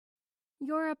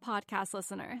You're a podcast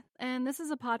listener, and this is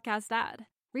a podcast ad.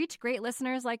 Reach great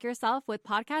listeners like yourself with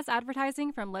podcast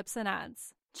advertising from Libsyn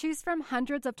Ads. Choose from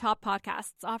hundreds of top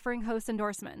podcasts offering host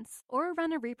endorsements, or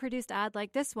run a reproduced ad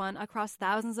like this one across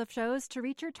thousands of shows to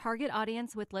reach your target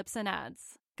audience with Libsyn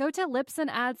Ads. Go to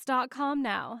libsynads.com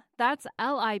now. That's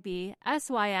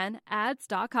LIBSYN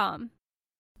ads.com.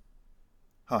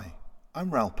 Hi, I'm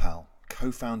Raoul Pal,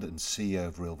 co-founder and CEO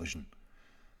of Real Vision.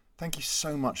 Thank you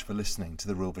so much for listening to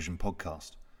the Real Vision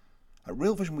podcast. At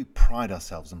Real Vision, we pride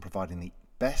ourselves on providing the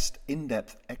best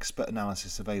in-depth expert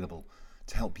analysis available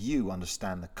to help you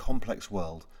understand the complex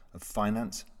world of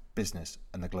finance, business,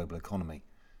 and the global economy.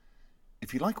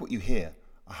 If you like what you hear,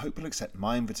 I hope you'll accept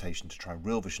my invitation to try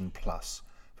Real Vision Plus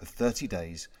for 30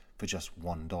 days for just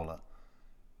 $1.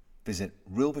 Visit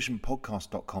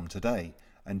realvisionpodcast.com today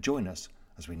and join us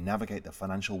as we navigate the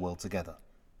financial world together.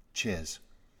 Cheers.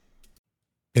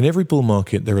 In every bull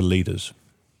market, there are leaders.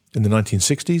 In the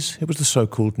 1960s, it was the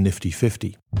so-called Nifty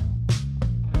 50,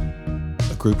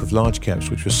 a group of large caps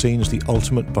which were seen as the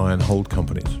ultimate buy and hold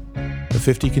companies. The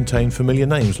 50 contained familiar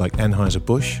names like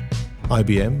Anheuser-Busch,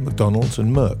 IBM, McDonald's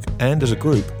and Merck, and as a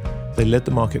group, they led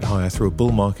the market higher through a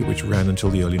bull market which ran until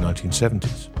the early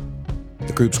 1970s.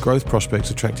 The group's growth prospects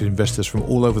attracted investors from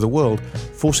all over the world,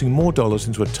 forcing more dollars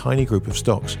into a tiny group of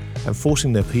stocks and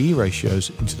forcing their PE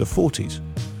ratios into the 40s.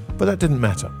 But that didn't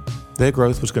matter. Their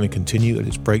growth was going to continue at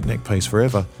its breakneck pace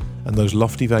forever, and those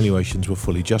lofty valuations were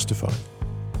fully justified.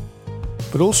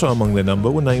 But also among their number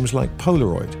were names like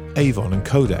Polaroid, Avon and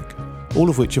Kodak,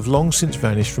 all of which have long since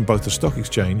vanished from both the stock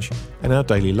exchange and our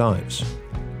daily lives.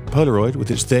 Polaroid, with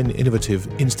its then innovative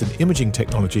instant imaging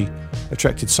technology,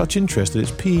 attracted such interest that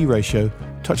its PE ratio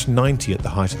touched 90 at the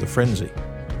height of the frenzy.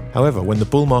 However, when the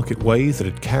bull market wave that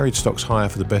had carried stocks higher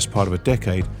for the best part of a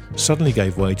decade suddenly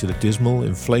gave way to the dismal,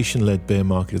 inflation-led bear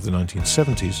market of the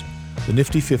 1970s, the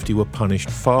Nifty 50 were punished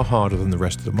far harder than the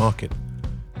rest of the market,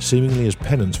 seemingly as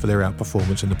penance for their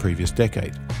outperformance in the previous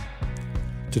decade.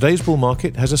 Today's bull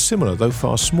market has a similar, though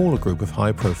far smaller group of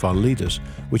high-profile leaders,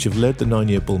 which have led the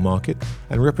 9-year bull market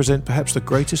and represent perhaps the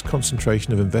greatest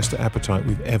concentration of investor appetite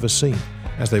we've ever seen,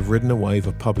 as they've ridden a wave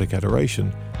of public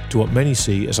adoration to what many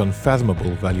see as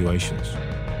unfathomable valuations.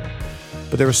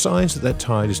 But there are signs that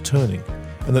tide is turning,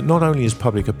 and that not only is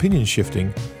public opinion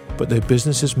shifting, but their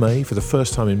businesses may, for the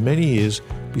first time in many years,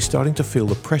 be starting to feel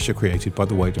the pressure created by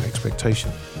the weight of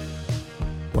expectation.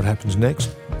 What happens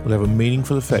next will have a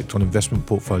meaningful effect on investment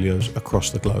portfolios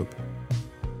across the globe.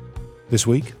 This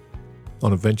week,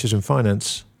 on Adventures in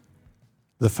Finance,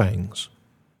 the FANGs.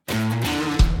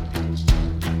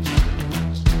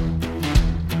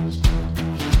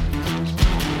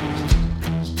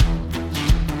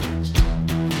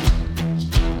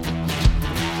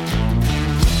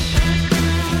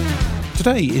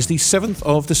 Today is the 7th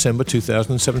of December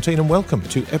 2017 and welcome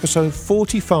to episode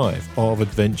 45 of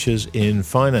Adventures in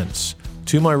Finance.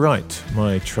 To my right,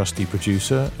 my trusty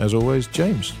producer, as always,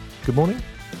 James. Good morning.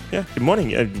 Yeah, good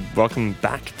morning. Welcome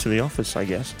back to the office, I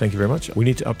guess. Thank you very much. We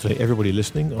need to update everybody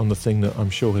listening on the thing that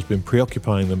I'm sure has been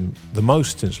preoccupying them the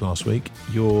most since last week,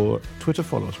 your Twitter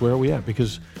followers. Where are we at?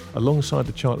 Because alongside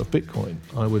the chart of Bitcoin,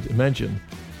 I would imagine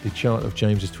the chart of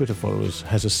James's Twitter followers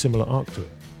has a similar arc to it.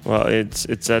 Well,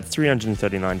 it's at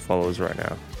 339 followers right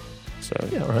now. So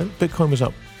yeah, all right. Bitcoin was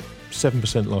up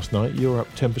 7% last night. You're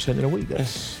up 10% in a week.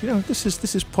 That's,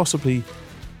 this is possibly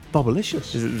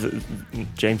bubblicious.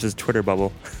 James's Twitter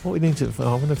bubble. What we need to,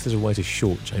 I wonder if there's a way to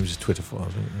short James's Twitter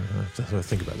followers. I have to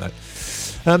think about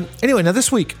that. Anyway, now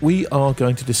this week we are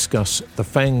going to discuss the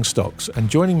FANG stocks, and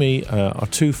joining me are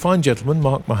two fine gentlemen,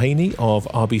 Mark Mahaney of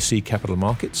RBC Capital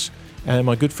Markets and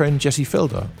my good friend Jesse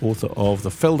Felder, author of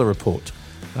the Felder Report.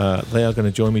 They are going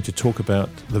to join me to talk about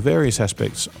the various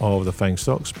aspects of the FANG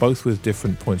stocks, both with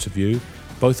different points of view,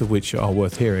 both of which are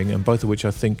worth hearing, and both of which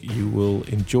I think you will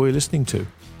enjoy listening to.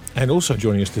 And also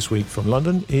joining us this week from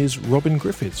London is Robin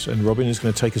Griffiths, and Robin is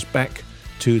going to take us back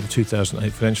to the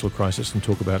 2008 financial crisis and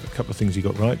talk about a couple of things he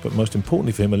got right, but most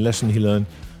importantly for him, a lesson he learned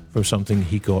from something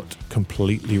he got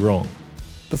completely wrong.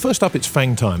 But first up, it's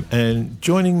FANG time, and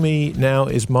joining me now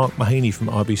is Mark Mahaney from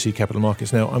RBC Capital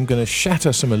Markets. Now, I'm going to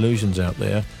shatter some illusions out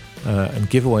there and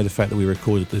give away the fact that we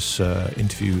recorded this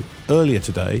interview earlier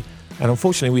today, and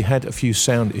unfortunately we had a few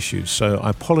sound issues, so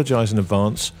I apologise in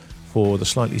advance for the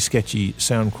slightly sketchy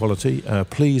sound quality.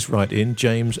 Please write in,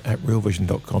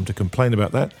 james@realvision.com, to complain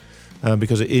about that,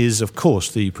 because it is, of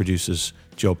course, the producer's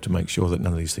job to make sure that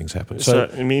none of these things happen. So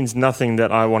it means nothing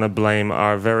that I want to blame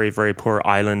our very, very poor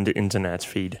island internet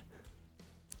feed.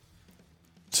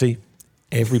 See,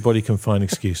 everybody can find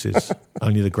excuses.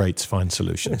 Only the greats find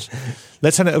solutions.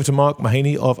 Let's hand it over to Mark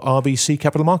Mahaney of RBC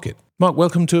Capital Market. Mark,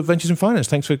 welcome to Adventures in Finance.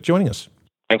 Thanks for joining us.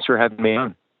 Thanks for having me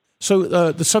on. So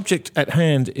the subject at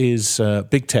hand is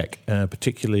big tech,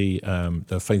 particularly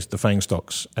the FANG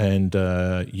stocks. And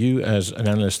you, as an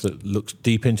analyst that looks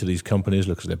deep into these companies,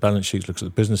 looks at their balance sheets, looks at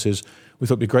the businesses, we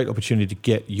thought it would be a great opportunity to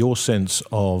get your sense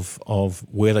of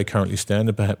where they currently stand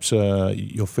and perhaps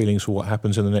your feelings for what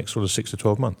happens in the next sort of 6 to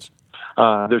 12 months.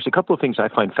 There's a couple of things I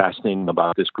find fascinating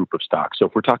about this group of stocks. So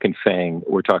if we're talking FANG,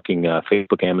 we're talking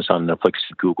Facebook, Amazon, Netflix,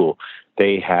 Google.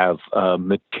 They have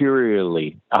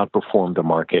materially outperformed the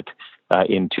market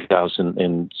in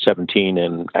 2017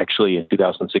 and actually in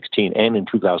 2016 and in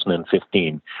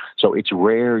 2015. So it's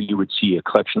rare you would see a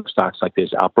collection of stocks like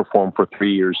this outperform for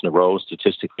 3 years in a row.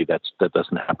 Statistically, that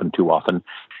doesn't happen too often.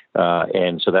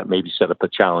 And so that maybe set up a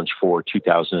challenge for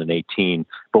 2018.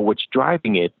 But what's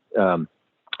driving it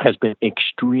has been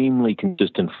extremely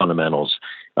consistent fundamentals.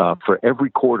 For every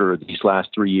quarter of these last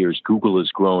 3 years, Google has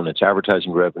grown its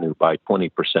advertising revenue by 20%.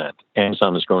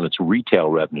 Amazon has grown its retail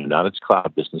revenue, not its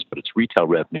cloud business, but its retail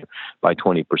revenue by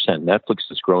 20%. Netflix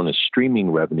has grown its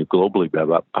streaming revenue globally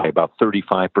by about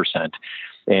 35%.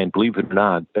 And believe it or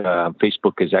not,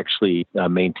 Facebook has actually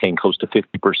maintained close to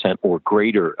 50% or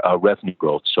greater revenue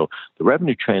growth. So the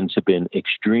revenue trends have been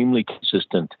extremely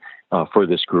consistent for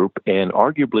this group. And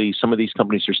arguably, some of these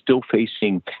companies are still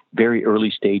facing very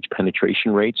early stage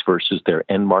penetration rates versus their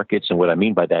end markets. And what I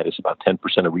mean by that is about 10%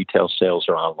 of retail sales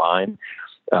are online.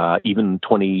 Even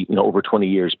over 20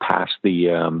 years past the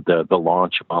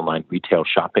launch of online retail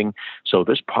shopping. So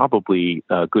there's probably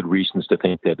good reasons to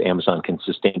think that Amazon can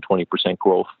sustain 20%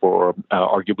 growth for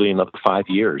arguably another 5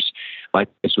 years. Like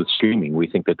this with streaming, we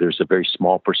think that there's a very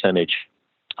small percentage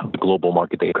of the global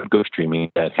market that could go streaming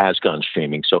that has gone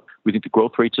streaming. So we think the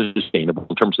growth rates are sustainable.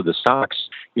 In terms of the stocks,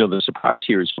 the surprise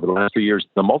here is over the last 3 years,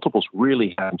 the multiples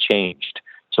really haven't changed.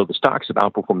 So the stocks have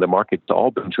outperformed the market. It's all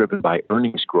been driven by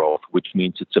earnings growth, which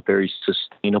means it's a very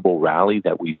sustainable rally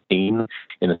that we've seen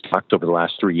in the stocks over the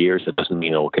last 3 years. It doesn't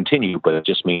mean it will continue, but it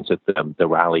just means that the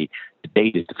rally to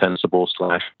date is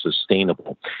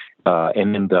defensible/sustainable.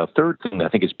 And then the third thing that I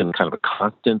think has been kind of a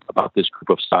constant about this group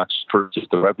of stocks, first is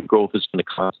the revenue growth has been a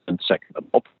constant. Second, the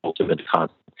multiples have been a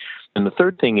constant. And the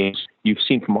third thing is you've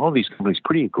seen from all of these companies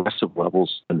pretty aggressive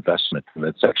levels of investment. And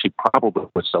that's actually probably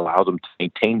what's allowed them to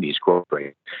maintain these growth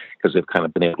rates because they've kind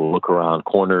of been able to look around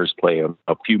corners, play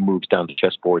a few moves down the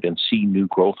chessboard and see new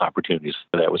growth opportunities.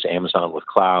 That was Amazon with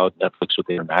cloud, Netflix with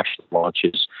international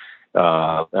launches,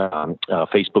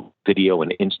 Facebook video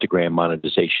and Instagram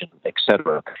monetization, et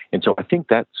cetera. And so I think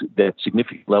that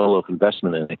significant level of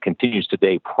investment, and it continues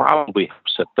today, probably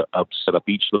set up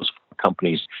each of those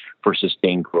companies for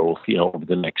sustained growth, over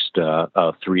the next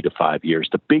 3 to 5 years.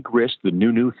 The big risk, the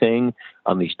new thing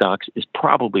on these stocks is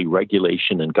probably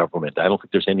regulation and government. I don't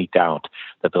think there's any doubt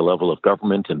that the level of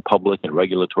government and public and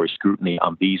regulatory scrutiny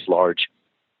on these large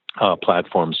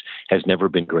platforms has never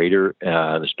been greater.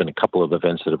 There's been a couple of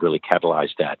events that have really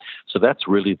catalyzed that. So that's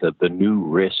really the new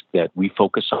risk that we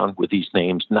focus on with these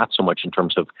names, not so much in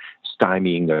terms of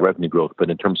stymieing their revenue growth, but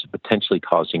in terms of potentially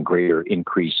causing greater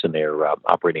increase in their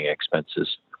operating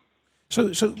expenses. So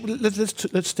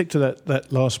let's stick to that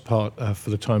last part for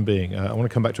the time being. I want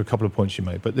to come back to a couple of points you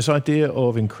made, but this idea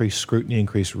of increased scrutiny,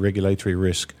 increased regulatory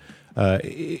risk,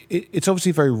 it's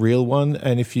obviously a very real one.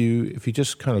 And if you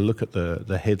just kind of look at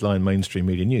the headline mainstream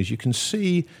media news, you can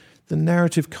see the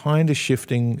narrative kind of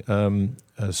shifting.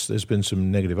 As there's been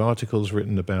some negative articles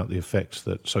written about the effects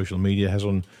that social media has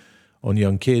on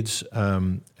young kids,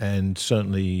 and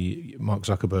certainly Mark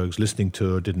Zuckerberg's listening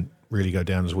tour didn't really go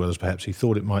down as well as perhaps he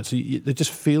thought it might. So it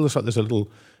just feels like there's a little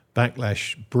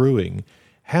backlash brewing.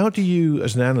 How do you,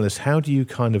 as an analyst,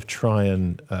 kind of try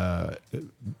and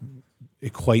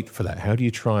equate for that? How do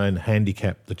you try and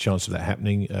handicap the chance of that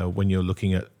happening when you're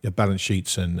looking at your balance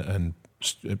sheets and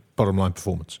bottom line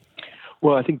performance?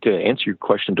 Well, I think to answer your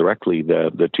question directly,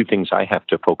 the two things I have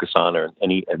to focus on, or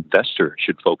any investor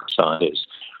should focus on, is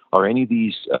any of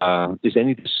these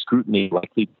scrutiny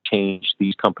likely to change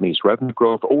these companies' revenue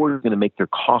growth, or going to make their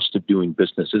cost of doing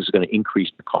business? This is going to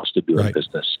increase the cost of doing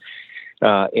business.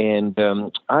 I think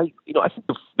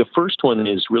the first one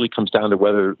really comes down to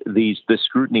whether this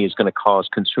scrutiny is going to cause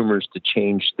consumers to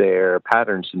change their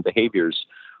patterns and behaviors,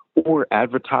 or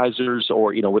advertisers,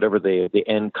 or whatever the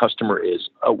end customer is.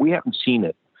 We haven't seen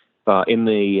it in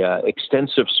the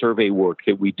extensive survey work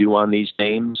that we do on these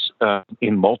names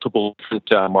in multiple different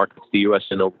markets, the U.S.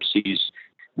 and overseas.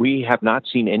 We have not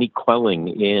seen any quelling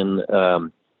in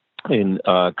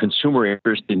consumer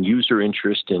interest, in user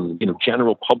interest, in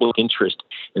general public interest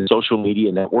in social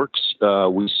media networks.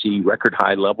 We see record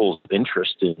high levels of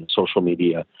interest in social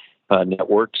media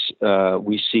networks.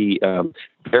 We see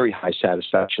very high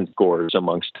satisfaction scores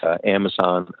amongst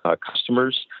Amazon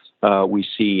customers. We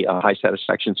see high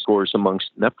satisfaction scores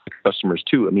amongst Netflix customers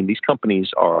too. I mean, these companies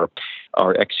are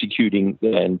executing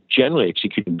and generally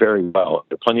executing very well.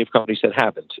 There are plenty of companies that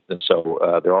haven't, and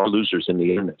so there are losers in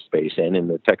the internet space and in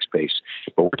the tech space.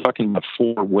 But we're talking about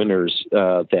 4 winners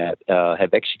that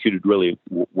have executed really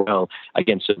well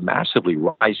against a massively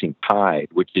rising tide,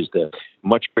 which is the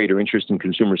much greater interest in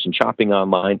consumers in shopping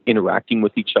online, interacting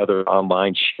with each other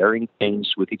online, sharing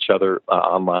things with each other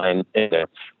online, and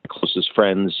closest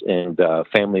friends and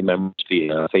family members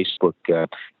via Facebook, et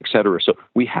cetera. So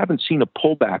we haven't seen a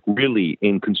pullback really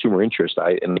in consumer interest.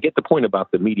 I get the point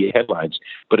about the media headlines,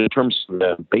 but in terms of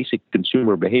the basic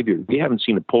consumer behavior, we haven't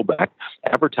seen a pullback.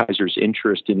 Advertisers'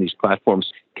 interest in these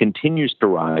platforms continues to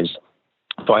rise.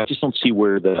 So I just don't see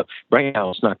right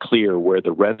now it's not clear where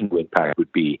the revenue impact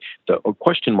would be. The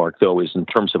question mark, though, is in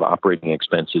terms of operating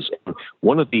expenses.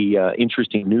 One of the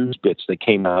interesting news bits that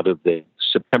came out of the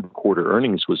September quarter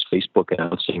earnings was Facebook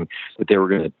announcing that they were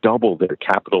going to double their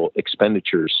capital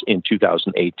expenditures in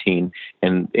 2018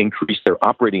 and increase their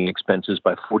operating expenses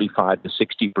by 45 to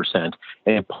 60%,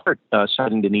 and in part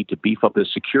citing the need to beef up the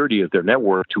security of their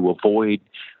network to avoid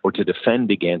or to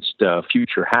defend against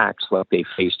future hacks like they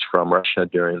faced from Russia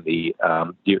during the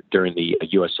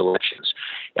U.S. elections.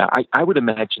 I would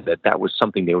imagine that was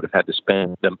something they would have had to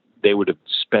spend. They would have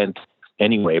spent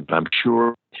anyway, but I'm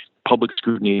sure public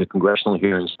scrutiny in the congressional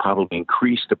hearings probably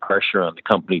increased the pressure on the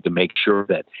company to make sure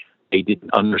that they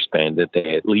didn't underspend, that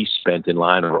they at least spent in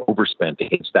line or overspent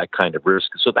against that kind of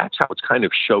risk. So that's how it's kind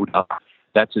of showed up.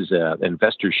 That's as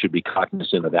investors should be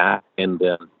cognizant of that, and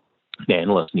the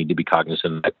analysts need to be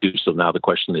cognizant of that too. So now the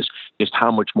question is just how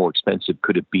much more expensive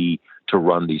could it be to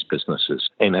run these businesses?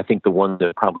 And I think the ones that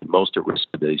are probably most at risk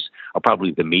of these are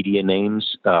probably the media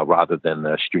names rather than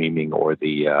the streaming or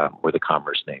the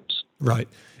commerce names. Right.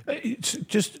 It's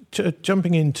just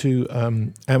jumping into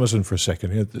Amazon for a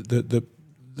second. You know,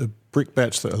 the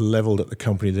brickbats that are leveled at the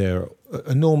company there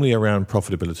are normally around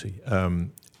profitability.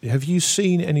 Have you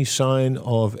seen any sign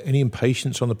of any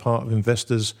impatience on the part of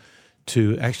investors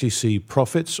to actually see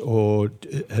profits, or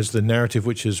has the narrative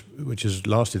which has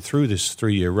lasted through this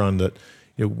 3-year run that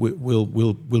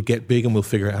we'll get big and we'll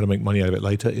figure out how to make money out of it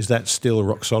later, is that still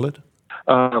rock solid?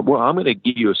 Well, I'm going to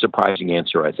give you a surprising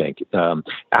answer, I think.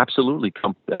 Absolutely,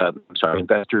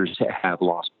 investors have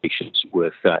lost patience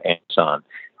with Amazon,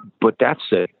 but that's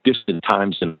at distant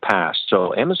times in the past.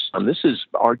 So Amazon, this is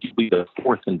arguably the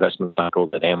 4th investment cycle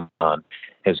that Amazon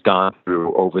has gone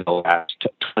through over the last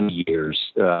 20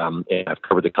 years, and I've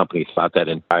covered the company throughout that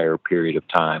entire period of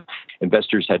time.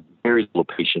 Investors had very little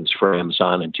patience for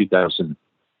Amazon in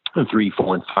 2003,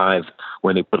 4, and 5,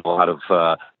 when they put a lot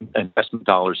of investment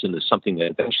dollars into something that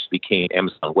eventually became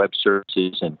Amazon Web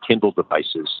Services and Kindle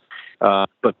devices.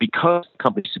 But because the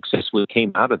company successfully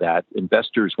came out of that,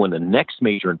 investors, when the next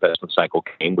major investment cycle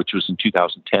came, which was in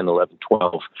 2010, 11,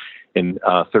 12, and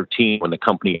 13, when the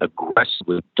company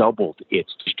aggressively doubled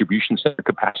its distribution center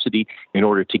capacity in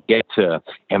order to get to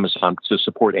Amazon, to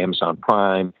support Amazon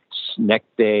Prime, next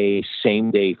day,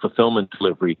 same day fulfillment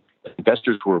delivery,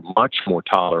 investors were much more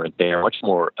tolerant there, much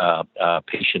more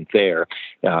patient there.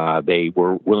 They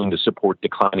were willing to support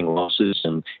declining losses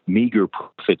and meager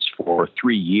profits for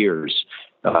 3 years.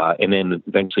 And then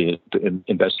eventually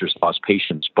investors lost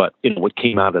patience. But what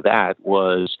came out of that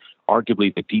was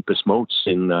arguably the deepest moats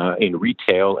in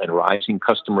retail and rising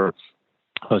customer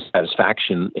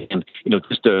satisfaction, and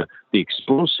just the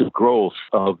explosive growth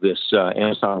of this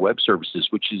Amazon Web Services,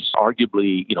 which is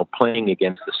arguably playing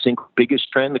against the single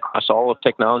biggest trend across all of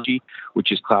technology,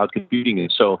 which is cloud computing.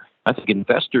 And so I think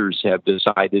investors have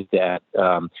decided that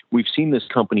we've seen this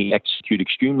company execute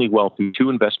extremely well through 2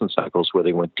 investment cycles where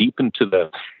they went deep into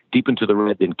the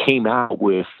red and came out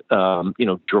with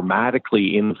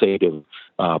dramatically innovative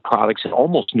products in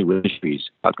almost new industries.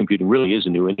 Cloud computing really is a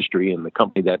new industry, and the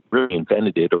company that really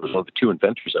invented it, or was one of the 2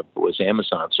 inventors of it, was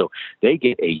Amazon. So they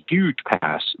get a huge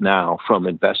pass now from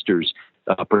investors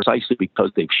precisely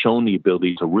because they've shown the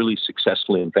ability to really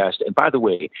successfully invest. And by the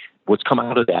way, what's come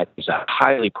out of that is a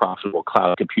highly profitable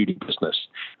cloud computing business.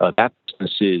 That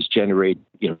business is generating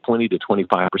 20 to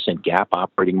 25% GAAP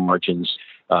operating margins.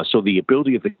 So the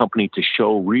ability of the company to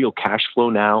show real cash flow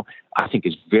now, I think,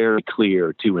 is very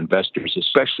clear to investors,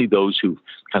 especially those who've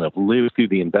kind of lived through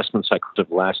the investment cycles of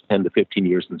the last 10 to 15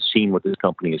 years and seen what this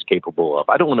company is capable of.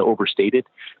 I don't want to overstate it,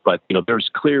 but there's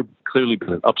clearly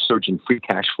been an upsurge in free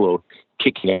cash flow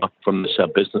kicking out from this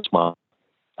business model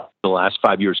the last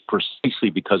 5 years, precisely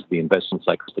because of the investment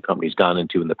cycles the company's gone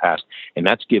into in the past. And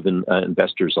that's given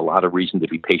investors a lot of reason to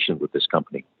be patient with this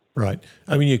company. Right.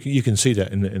 I mean, you can see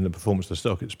that in the performance of the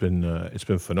stock. It's been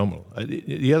phenomenal.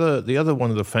 The other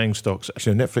one of the FANG stocks,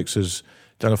 actually, Netflix has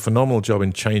done a phenomenal job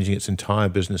in changing its entire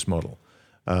business model,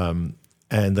 and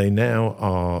they now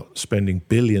are spending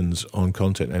billions on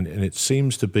content. And it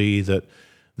seems to be that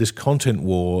this content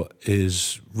war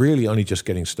is really only just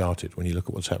getting started. When you look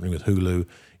at what's happening with Hulu,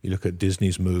 you look at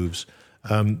Disney's moves.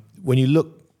 When you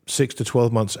look 6 to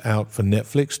 12 months out for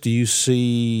Netflix, do you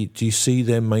see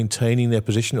them maintaining their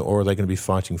position, or are they going to be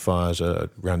fighting fires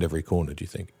around every corner, do you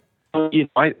think?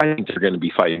 I think they're going to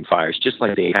be fighting fires, just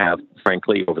like they have,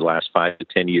 frankly, over the last 5 to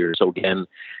 10 years. So again,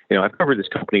 I've covered this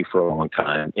company for a long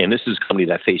time, and this is a company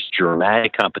that faced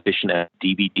dramatic competition at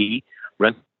DVD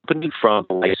rental company from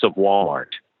the likes of Walmart,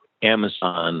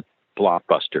 Amazon,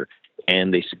 Blockbuster.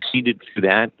 And they succeeded through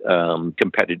that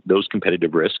those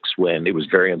competitive risks when it was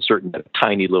very uncertain that a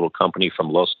tiny little company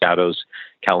from Los Gatos,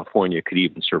 California, could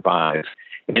even survive.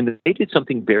 And they did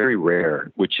something very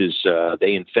rare, which is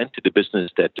they invented a business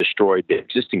that destroyed the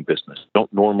existing business.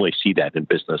 Don't normally see that in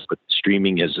business, but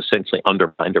streaming has essentially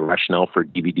undermined the rationale for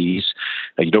DVDs.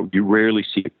 You rarely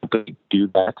see a company do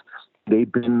that.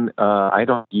 They've been, I'd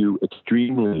argue,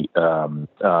 extremely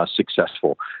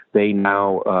successful. They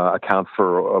now account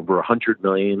for over 100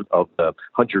 million of the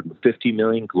 150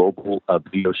 million global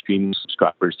video streaming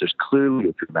subscribers. There's clearly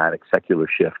a dramatic secular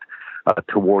shift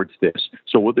towards this.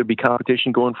 So will there be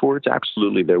competition going forward?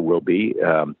 Absolutely, there will be.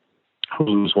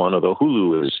 Hulu's one, although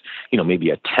Hulu is, maybe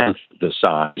a tenth the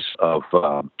size of.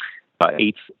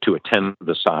 Eighth to a tenth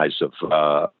the size of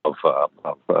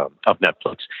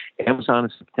Netflix. Amazon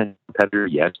is a potential competitor.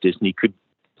 Yes, Disney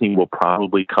will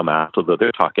probably come out, although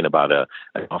they're talking about an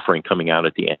offering coming out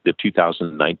at the end of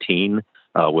 2019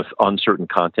 with uncertain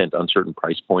content, uncertain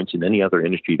price points. In any other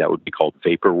industry, that would be called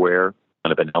vaporware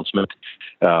kind of announcement.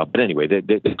 But anyway,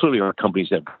 they clearly are companies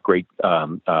that have great,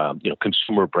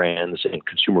 consumer brands and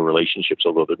consumer relationships,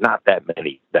 although there are not that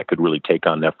many that could really take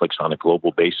on Netflix on a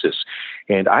global basis.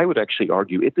 And I would actually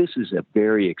argue this is a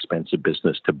very expensive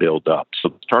business to build up.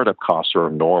 So startup costs are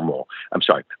enormous. That's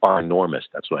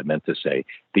what I meant to say.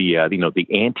 The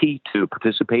ante to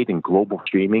participate in global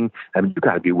streaming, you've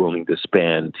got to be willing to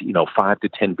spend, $5 to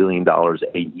 $10 billion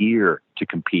a year to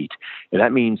compete. And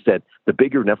that means that the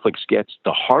bigger Netflix gets,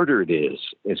 the harder it is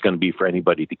going to be for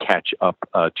anybody to catch up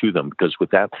to them. Because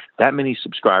with that many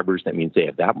subscribers, that means they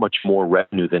have that much more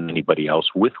revenue than anybody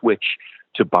else with which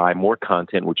to buy more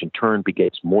content, which in turn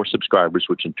begets more subscribers,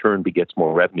 which in turn begets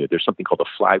more revenue. There's something called a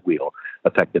flywheel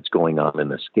effect that's going on,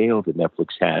 and the scale that Netflix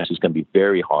has is going to be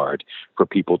very hard for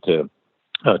people to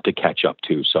catch up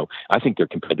to. So I think their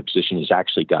competitive position has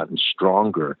actually gotten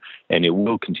stronger, and it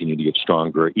will continue to get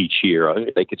stronger each year.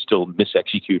 They could still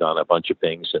misexecute on a bunch of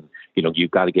things, and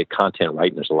you've got to get content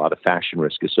right, and there's a lot of fashion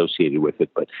risk associated with it.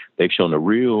 But they've shown a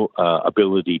real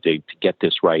ability to get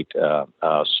this right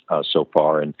so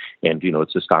far, and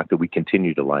it's a stock that we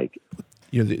continue to like.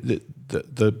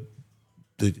 The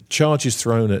charges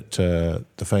thrown at the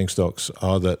FANG stocks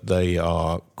are that they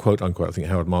are, quote unquote, I think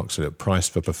Howard Marks said it,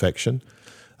 priced for perfection.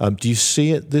 Do you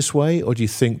see it this way, or do you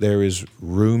think there is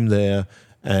room there?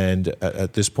 And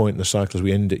at this point in the cycle, as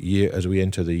we enter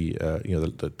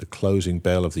the closing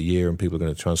bell of the year, and people are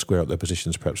going to try and square up their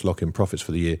positions, perhaps lock in profits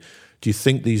for the year, do you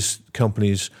think these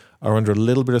companies are under a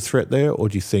little bit of threat there, or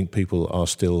do you think people are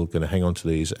still going to hang on to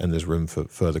these and there's room for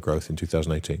further growth in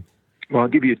 2018? Well, I'll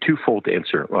give you a twofold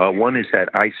answer. One is that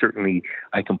I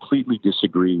completely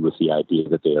disagree with the idea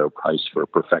that they are priced for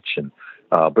perfection.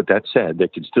 But that said,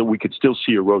 we could still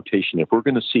see a rotation. If we're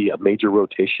going to see a major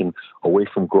rotation away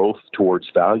from growth towards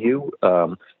value,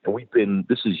 and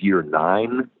this is year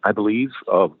 9, I believe,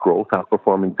 of growth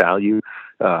outperforming value.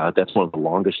 That's one of the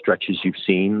longest stretches you've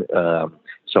seen.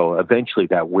 So eventually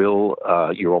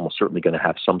you're almost certainly going to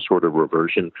have some sort of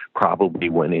reversion, probably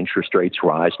when interest rates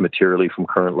rise materially from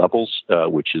current levels,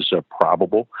 which is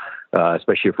probable,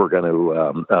 especially if we're going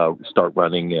to start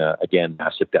running, again,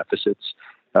 massive deficits.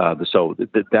 So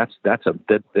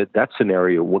that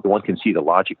scenario, one can see the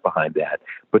logic behind that.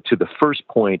 But to the first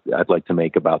point I'd like to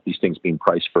make about these things being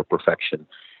priced for perfection,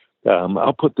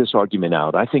 I'll put this argument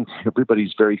out. I think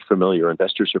everybody's very familiar,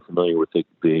 investors are familiar with the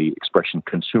expression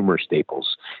consumer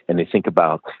staples. And they think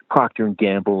about Procter &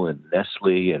 Gamble and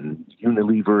Nestle and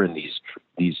Unilever and these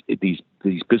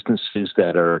businesses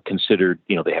that are considered,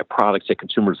 they have products that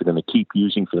consumers are going to keep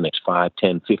using for the next 5,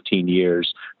 10, 15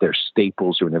 years. They're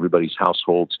staples, are in everybody's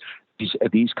households.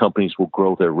 These companies will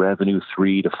grow their revenue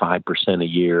 3 to 5% a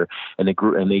year, and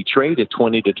they trade at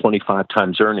 20 to 25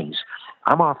 times earnings.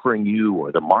 I'm offering you,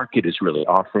 or the market is really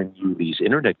offering you, these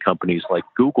internet companies like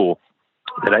Google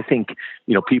that I think,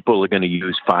 people are going to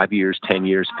use 5 years, 10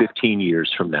 years, 15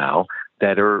 years from now.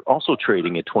 that are also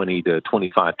trading at 20 to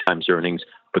 25 times earnings,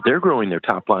 but they're growing their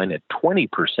top line at 20%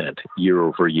 year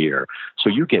over year. So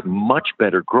you get much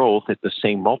better growth at the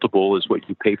same multiple as what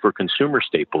you pay for consumer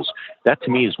staples. That,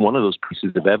 to me, is one of those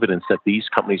pieces of evidence that these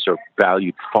companies are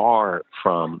valued far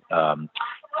from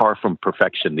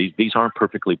perfection. These aren't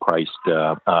perfectly priced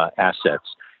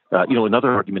assets.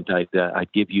 Another argument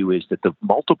I'd give you is that the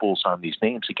multiples on these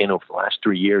names, again, over the last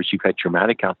 3 years, you've had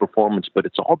dramatic outperformance, but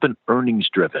it's all been earnings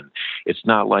driven. It's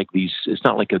not like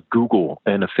a Google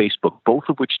and a Facebook, both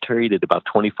of which trade at about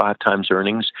 25 times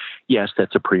earnings. Yes,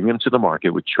 that's a premium to the market,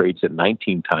 which trades at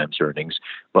 19 times earnings.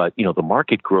 But, the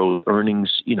market grows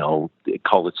earnings,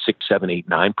 call it 6, 7, 8,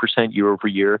 9% year over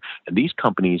year. And these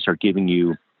companies are giving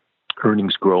you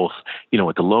earnings growth,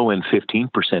 at the low end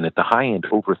 15%, at the high end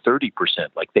over 30%.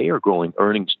 Like, they are growing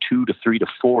earnings 2 to 3 to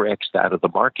 4x that of the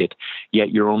market,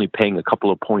 yet you're only paying a couple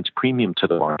of points premium to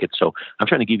the market. So I'm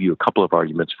trying to give you a couple of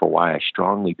arguments for why I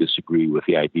strongly disagree with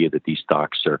the idea that these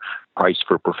stocks are priced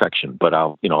for perfection. But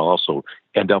I'll also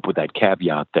end up with that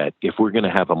caveat that if we're going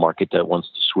to have a market that wants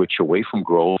to switch away from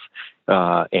growth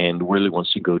and really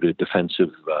wants to go to defensive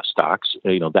stocks,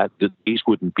 these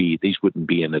wouldn't be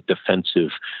in a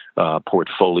defensive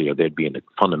portfolio. They'd be in a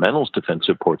fundamentals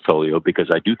defensive portfolio, because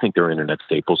I do think they're internet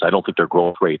staples. I don't think their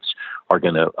growth rates are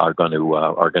going to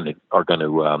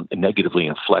negatively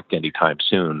inflect anytime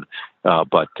soon.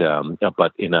 But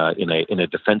in a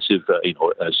defensive,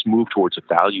 as move towards a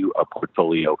value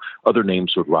portfolio, other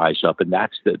names would rise up, and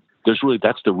that's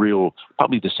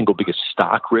probably the single biggest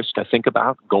stock risk I think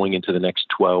about going into the next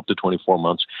 12 to 24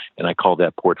 months, and I call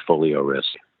that portfolio risk.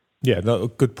 Yeah, no,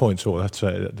 good point. So that's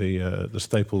the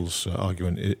staples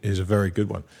argument is a very good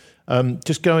one.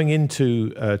 Just going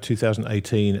into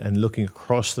 2018 and looking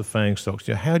across the FANG stocks,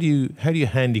 how do you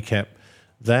handicap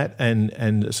that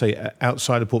and say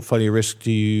outside of portfolio risk?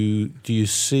 Do you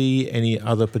see any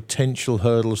other potential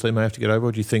hurdles they may have to get over,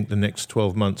 or do you think the next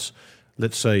 12 months,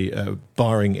 let's say,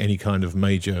 barring any kind of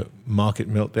major market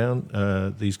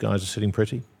meltdown, these guys are sitting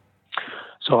pretty?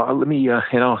 So let me,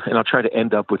 and I'll try to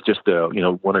end up with just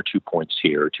one or 2 points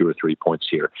here, 2 or 3 points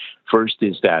here. First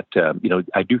is that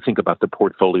I do think about the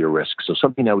portfolio risk. So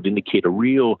something that would indicate a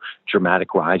real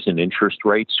dramatic rise in interest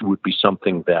rates would be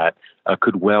something that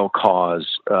could well cause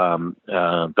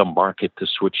the market to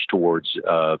switch towards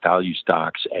value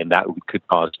stocks, and that could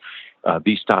cause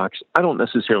these stocks. I don't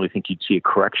necessarily think you'd see a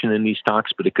correction in these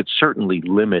stocks, but it could certainly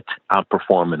limit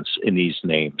outperformance in these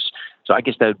names. So I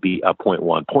guess that would be point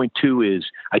one. Point two is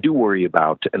I do worry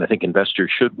about, and I think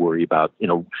investors should worry about,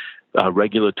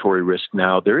 regulatory risk.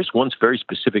 Now, there is one very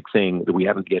specific thing that we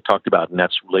haven't yet talked about, and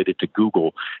that's related to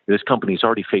Google. This company has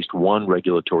already faced one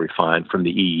regulatory fine from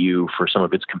the EU for some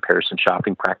of its comparison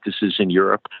shopping practices in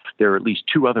Europe. There are at least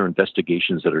 2 other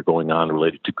investigations that are going on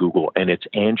related to Google and its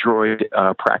Android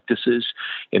practices.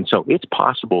 And so it's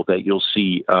possible that you'll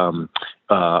see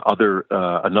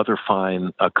another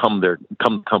fine come the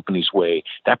company's way.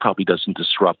 That probably doesn't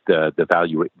disrupt the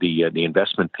value, the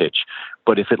investment pitch.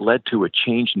 But if it led to a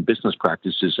change in business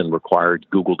practices and required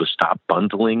Google to stop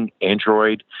bundling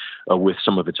Android with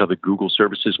some of its other Google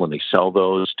services when they sell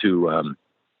those to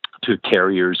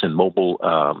carriers and mobile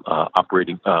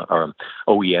operating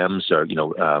OEMs or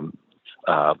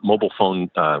mobile phone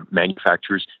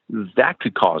manufacturers, that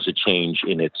could cause a change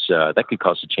in its or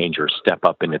a step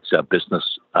up in its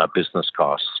business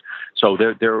costs. So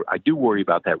I do worry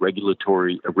about that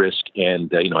regulatory risk,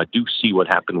 and I do see what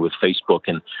happened with Facebook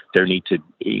and their need to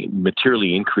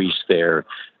materially increase the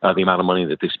amount of money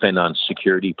that they spend on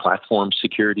platform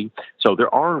security. So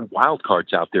there are wild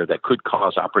cards out there that could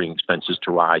cause operating expenses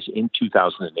to rise in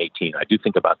 2018. I do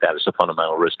think about that as a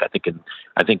fundamental risk. I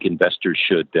think investors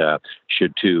should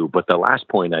too. But the last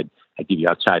point I'd give you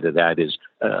outside of that is,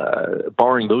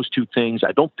 barring those 2 things,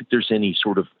 I don't think there's any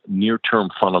sort of near-term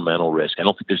fundamental risk. I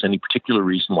don't think there's any particular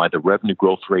reason why the revenue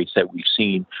growth rates that we've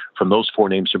seen from those 4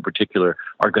 names in particular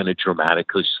are going to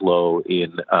dramatically slow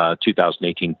in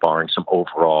 2018, barring some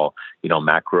overall,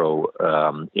 macro,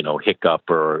 hiccup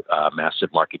or massive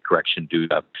market correction due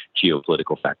to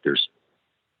geopolitical factors.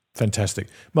 Fantastic.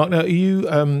 Mark, now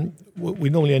we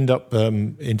normally end up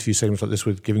interview segments like this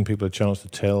with giving people a chance to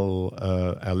tell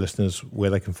our listeners where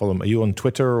they can follow them. Are you on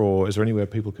Twitter, or is there anywhere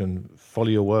people can follow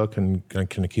your work and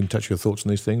can keep in touch with your thoughts on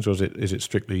these things, or is it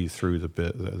strictly through the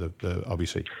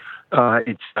RBC?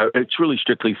 It's really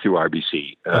strictly through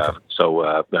RBC. Okay. So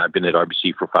I've been at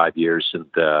RBC for 5 years, and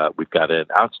we've got an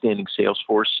outstanding sales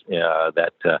force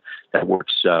that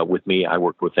works with me. I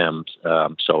work with them.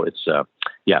 So it's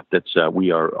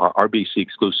we are RBC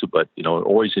exclusive, but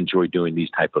always enjoy doing these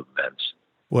type of events.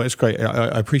 Well, it's great.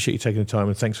 I appreciate you taking the time,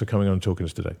 and thanks for coming on and talking to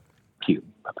us today. Thank you.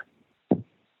 Bye-bye.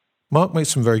 Mark makes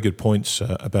some very good points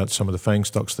about some of the FANG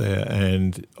stocks there,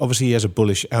 and obviously he has a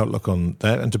bullish outlook on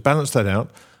that. And to balance that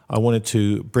out, I wanted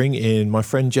to bring in my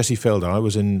friend Jesse Felder. I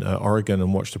was in Oregon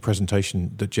and watched a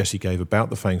presentation that Jesse gave about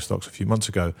the FANG stocks a few months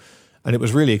ago, and it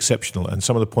was really exceptional. And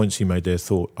some of the points he made there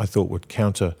I thought would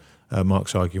counter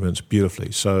Mark's arguments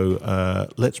beautifully. So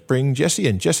let's bring Jesse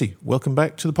in. Jesse, welcome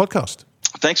back to the podcast.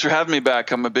 Thanks for having me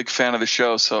back. I'm a big fan of the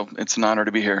show, so it's an honor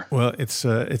to be here. Well, it's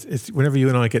whenever you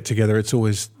and I get together, it's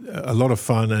always a lot of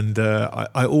fun, and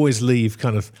I always leave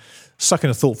kind of sucking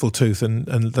a thoughtful tooth. And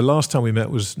the last time we met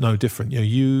was no different.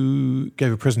 You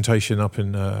gave a presentation up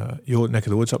in your neck of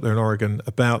the woods up there in Oregon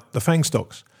about the FANG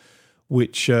stocks,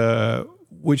 which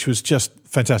was just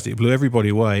fantastic. It blew everybody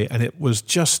away, and it was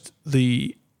just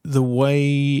the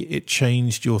way it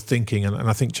changed your thinking, and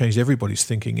I think changed everybody's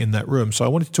thinking in that room. So I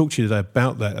wanted to talk to you today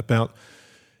about that, about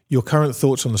your current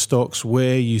thoughts on the stocks,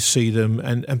 where you see them,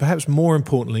 and perhaps more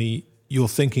importantly, your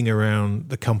thinking around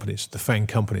the companies, the FANG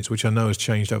companies, which I know has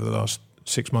changed over the last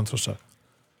 6 months or so.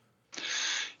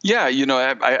 Yeah,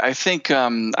 I think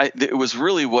it was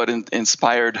really what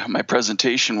inspired my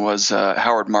presentation was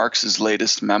Howard Marks's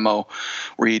latest memo,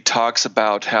 where he talks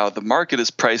about how the market is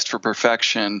priced for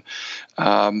perfection,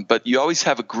 but you always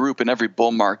have a group in every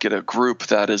bull market, a group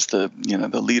that is the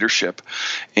leadership,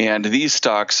 and these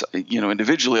stocks,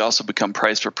 individually also become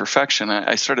priced for perfection.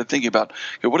 I started thinking about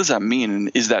what does that mean,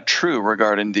 and is that true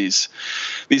regarding these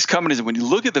companies? And when you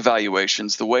look at the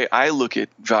valuations, the way I look at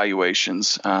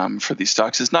valuations for these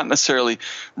stocks is not necessarily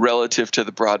relative to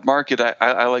the broad market.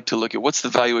 I like to look at what's the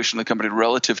valuation of the company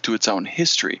relative to its own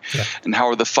history, and how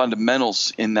are the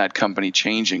fundamentals in that company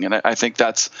changing. And I think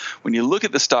that's when you look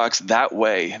at the stocks that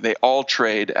way, they all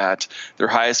trade at their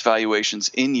highest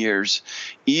valuations in years,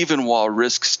 even while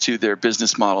risks to their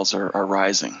business models are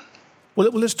rising.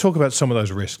 Well, let's talk about some of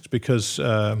those risks, because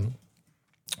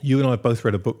you and I both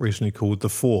read a book recently called The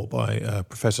Four by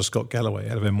Professor Scott Galloway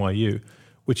out of NYU,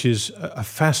 which is a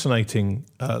fascinating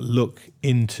look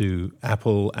into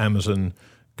Apple, Amazon,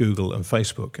 Google, and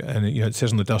Facebook. And it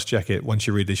says on the dust jacket, once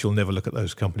you read this, you'll never look at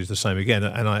those companies the same again.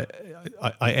 And I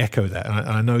echo that, and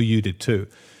I know you did too.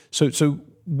 So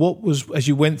what was, as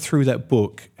you went through that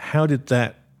book, how did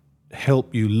that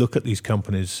help you look at these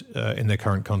companies in their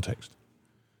current context?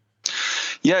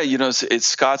 Yeah,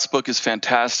 Scott's book is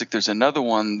fantastic. There's another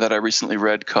one that I recently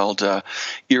read called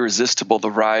Irresistible,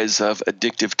 The Rise of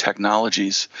Addictive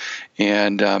Technologies.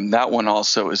 And that one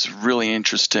also is really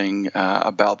interesting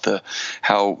about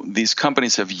how these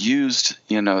companies have used,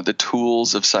 the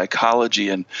tools of psychology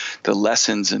and the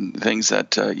lessons and things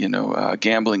that,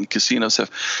 gambling and casinos have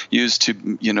used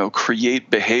to, create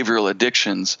behavioral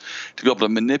addictions, to be able to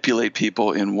manipulate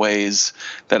people in ways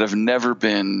that have never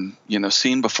been,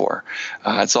 seen before.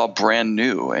 It's all brand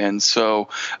new. And so,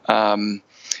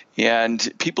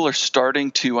 and people are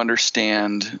starting to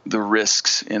understand the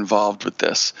risks involved with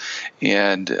this.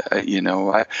 And,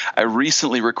 I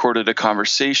recently recorded a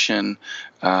conversation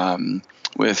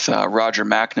with Roger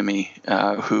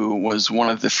McNamee, who was one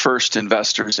of the first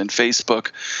investors in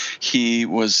Facebook. He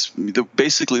was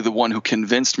basically the one who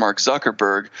convinced Mark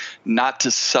Zuckerberg not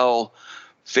to sell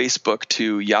Facebook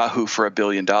to Yahoo for $1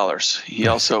 billion. He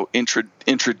also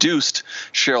introduced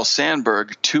Sheryl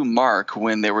Sandberg to Mark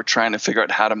when they were trying to figure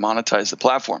out how to monetize the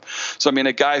platform. So,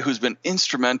 a guy who's been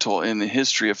instrumental in the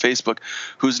history of Facebook,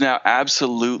 who's now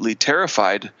absolutely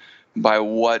terrified by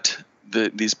what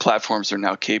these platforms are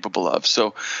now capable of.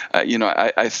 So,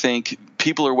 I think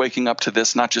people are waking up to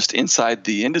this, not just inside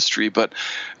the industry, but,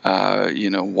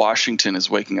 Washington is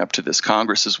waking up to this.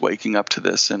 Congress is waking up to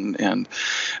this. And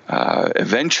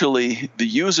eventually the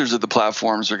users of the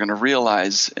platforms are going to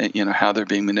realize, how they're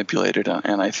being manipulated.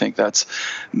 And I think that's,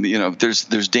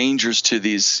 there's dangers to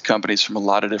these companies from a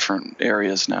lot of different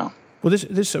areas now. Well,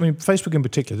 Facebook in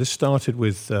particular, this started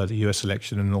with the US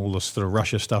election and all this sort of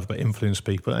Russia stuff about influence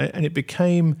people, and it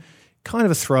became kind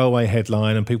of a throwaway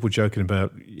headline and people joking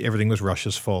about everything was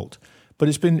Russia's fault. But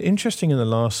it's been interesting in the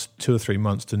last 2 or 3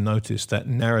 months to notice that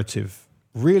narrative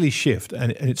really shift,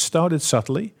 and it started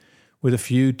subtly with a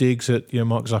few digs at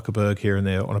Mark Zuckerberg here and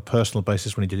there on a personal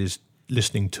basis when he did his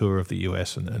listening tour of the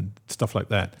US and stuff like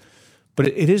that. But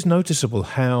it is noticeable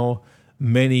how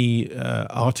many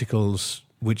articles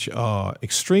which are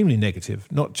extremely negative,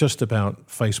 not just about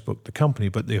Facebook, the company,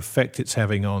 but the effect it's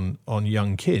having on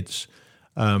young kids.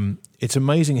 It's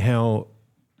amazing how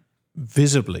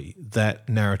visibly that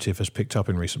narrative has picked up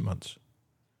in recent months.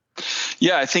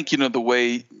 Yeah, I think, the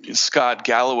way Scott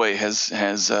Galloway has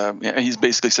he's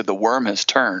basically said the worm has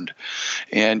turned.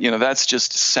 And, that's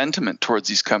just sentiment towards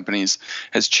these companies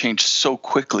has changed so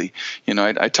quickly.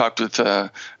 I talked with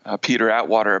Peter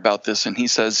Atwater about this, and he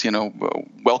says,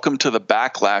 welcome to the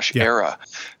backlash era,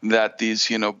 that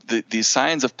these, these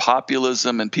signs of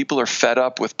populism and people are fed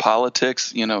up with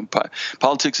politics,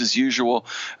 politics as usual,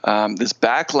 this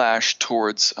backlash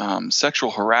towards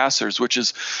sexual harassers, which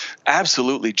is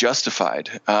absolutely justified.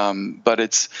 But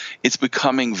it's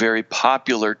becoming very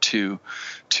popular to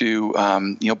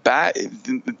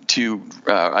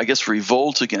I guess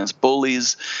revolt against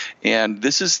bullies, and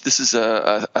this is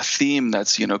a theme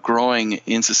that's growing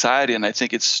in society, and I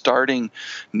think it's starting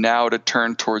now to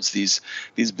turn towards these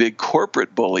big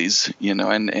corporate bullies,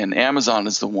 and Amazon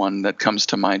is the one that comes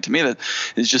to mind to me, that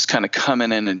is just kind of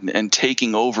coming in and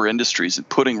taking over industries and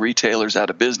putting retailers out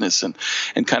of business and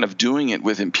kind of doing it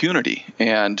with impunity,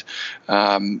 and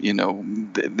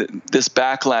this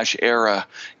backlash era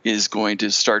is going to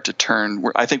start to turn.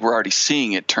 I think we're already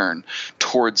seeing it turn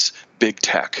towards big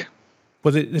tech.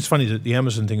 Well, it's funny that the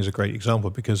Amazon thing is a great example,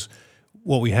 because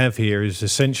what we have here is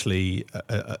essentially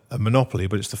a monopoly,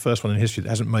 but it's the first one in history that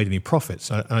hasn't made any profits.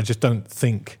 And I just don't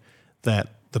think that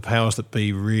the powers that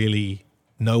be really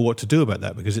know what to do about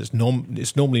that, because it's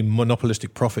normally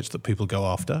monopolistic profits that people go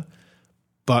after.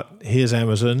 But here's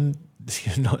Amazon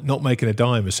not making a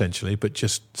dime, essentially, but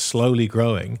just slowly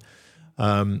growing.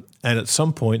 And at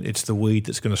some point, it's the weed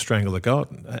that's going to strangle the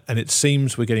garden. And it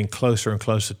seems we're getting closer and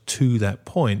closer to that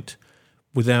point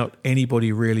without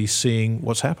anybody really seeing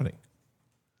what's happening.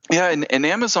 Yeah, and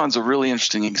Amazon's a really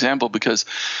interesting example, because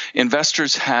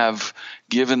investors have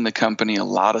given the company a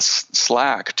lot of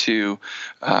slack to,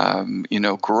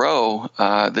 grow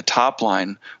the top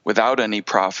line without any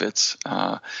profits.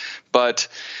 But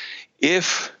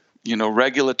if,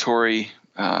 regulatory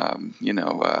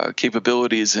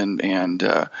capabilities and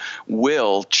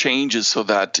will changes so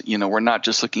that, we're not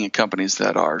just looking at companies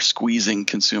that are squeezing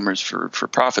consumers for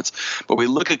profits, but we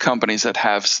look at companies that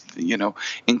have,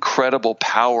 incredible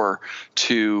power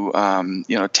to,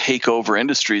 take over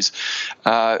industries.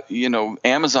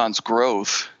 Amazon's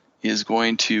growth is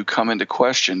going to come into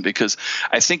question, because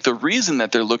I think the reason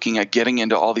that they're looking at getting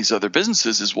into all these other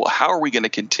businesses is, well, how are we going to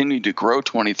continue to grow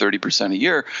 20-30% a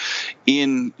year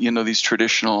in, these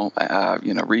traditional,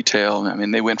 retail? I mean,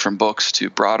 they went from books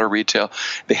to broader retail.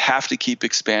 They have to keep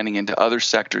expanding into other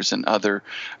sectors and other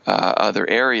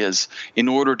areas in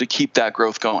order to keep that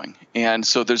growth going. And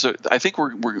so I think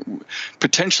we're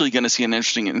potentially going to see an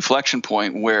interesting inflection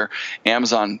point where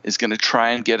Amazon is going to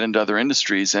try and get into other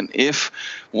industries. And if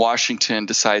Washington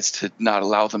decides to not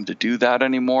allow them to do that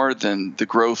anymore, then the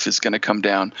growth is going to come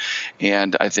down.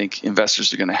 And I think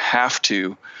investors are going to have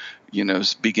to,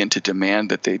 begin to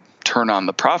demand that they turn on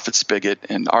the profit spigot.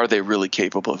 And are they really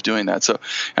capable of doing that? So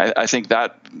I think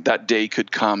that day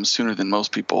could come sooner than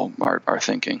most people are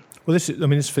thinking. Well,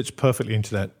 this fits perfectly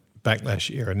into that backlash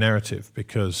era narrative,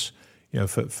 because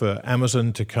for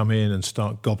Amazon to come in and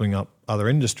start gobbling up other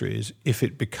industries, if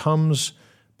it becomes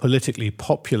politically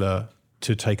popular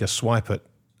to take a swipe at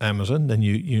Amazon, then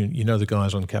the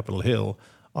guys on Capitol Hill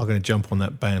are going to jump on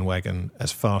that bandwagon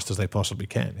as fast as they possibly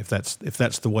can. If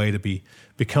that's the way to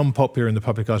become popular in the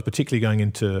public eyes, particularly going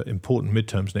into important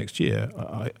midterms next year,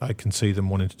 I can see them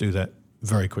wanting to do that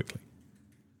very quickly.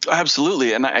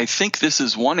 Absolutely, and I think this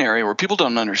is one area where people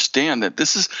don't understand that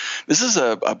this is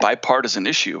a bipartisan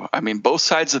issue. I mean, both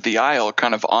sides of the aisle are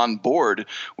kind of on board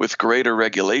with greater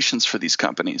regulations for these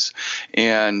companies,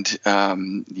 and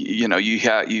you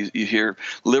hear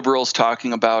liberals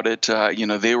talking about it.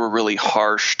 They were really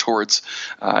harsh towards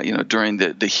during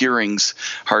the hearings,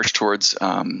 harsh towards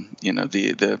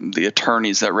the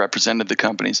attorneys that represented the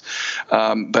companies,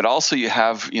 but also you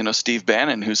have Steve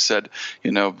Bannon, who said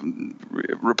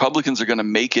Republicans are going to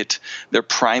make it their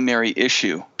primary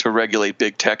issue to regulate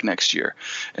big tech next year,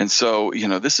 and so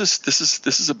this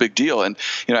is a big deal. And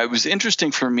it was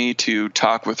interesting for me to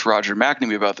talk with Roger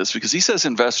McNamee about this, because he says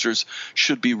investors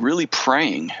should be really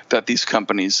praying that these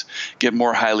companies get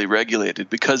more highly regulated,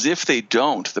 because if they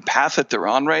don't, the path that they're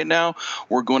on right now,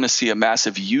 we're going to see a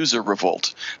massive user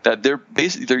revolt. That they're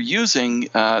using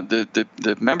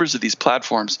the members of these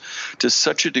platforms to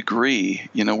such a degree.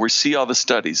 We see all the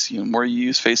studies. The more you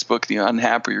use Facebook, the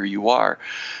unhappier you are.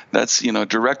 That's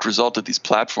direct direct result of these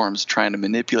platforms trying to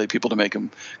manipulate people to make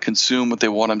them consume what they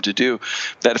want them to do,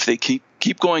 that if they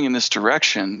keep going in this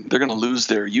direction, they're going to lose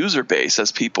their user base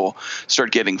as people start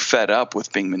getting fed up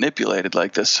with being manipulated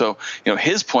like this. So,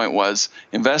 his point was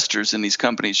investors in these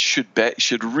companies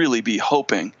should really be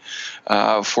hoping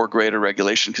for greater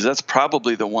regulation, because that's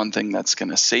probably the one thing that's going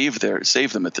to save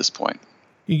them at this point.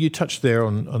 You touched there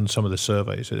on some of the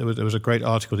surveys. There was a great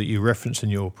article that you referenced in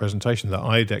your presentation that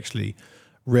I'd actually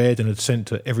read and had sent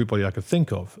to everybody I could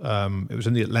think of. It was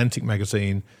in the Atlantic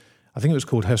magazine. I think it was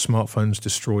called "How Smartphones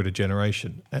Destroyed a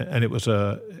Generation," and it was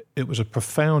a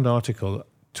profound article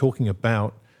talking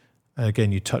about, and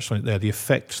again, you touched on it there, the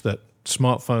effects that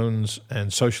smartphones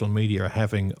and social media are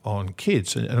having on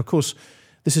kids. And of course,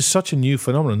 this is such a new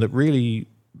phenomenon that really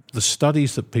the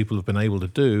studies that people have been able to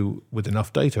do with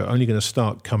enough data are only going to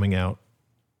start coming out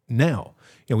now.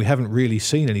 We haven't really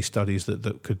seen any studies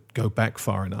that could go back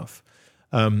far enough.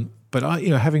 But I,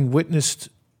 having witnessed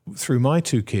through my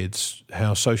two kids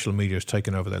how social media has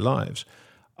taken over their lives,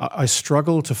 I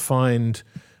struggle to find,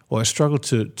 or I struggle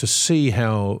to see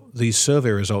how these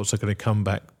survey results are going to come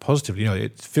back positively.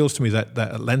 It feels to me that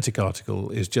Atlantic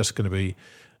article is just going to be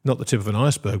not the tip of an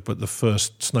iceberg, but the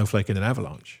first snowflake in an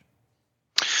avalanche.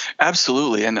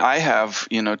 Absolutely. And I have,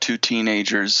 two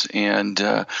teenagers, and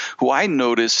who I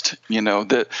noticed,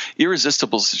 that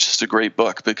Irresistible is just a great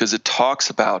book because it talks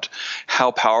about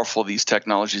how powerful these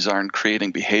technologies are in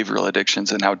creating behavioral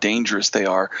addictions and how dangerous they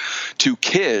are to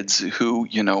kids who,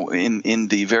 in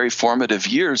the very formative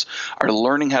years are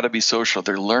learning how to be social.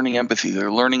 They're learning empathy.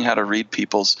 They're learning how to read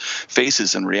people's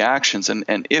faces and reactions.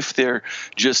 And if they're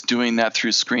just doing that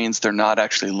through screens, they're not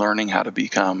actually learning how to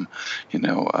become,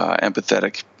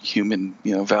 empathetic, human,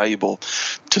 valuable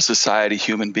to society,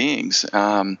 human beings.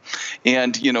 And,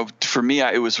 for me,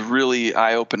 it was really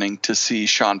eye-opening to see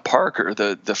Sean Parker,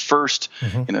 the first,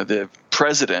 the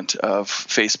president of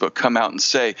Facebook, come out and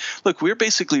say, look, we're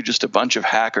basically just a bunch of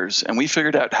hackers, and we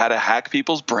figured out how to hack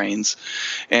people's brains.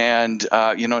 And,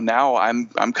 now I'm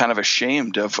kind of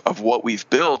ashamed of what we've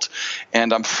built,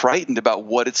 and I'm frightened about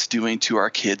what it's doing to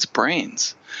our kids'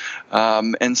 brains.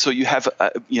 And so you have,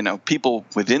 people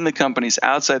within the companies,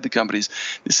 outside the companies.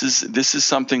 This is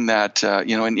something that,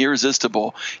 in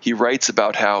Irresistible, he writes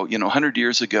about how, 100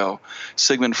 years ago,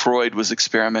 Sigmund Freud was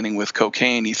experimenting with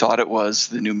cocaine. He thought it was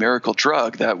the new miracle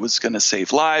drug that was going to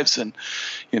save lives and,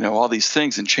 all these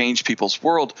things and change people's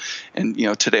world. And,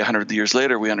 today, 100 years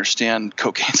later, we understand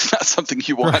cocaine's not something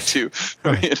you want to,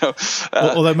 Right.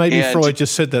 Although maybe Freud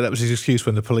just said that was his excuse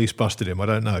when the police busted him. I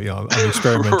don't know. I'm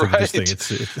experimenting with this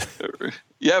thing.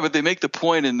 Yeah, but they make the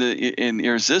point in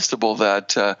Irresistible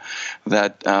that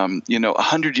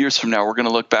 100 years from now we're going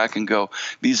to look back and go,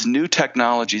 these new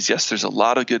technologies, yes, there's a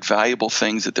lot of good, valuable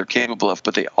things that they're capable of,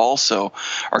 but they also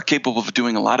are capable of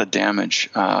doing a lot of damage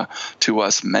to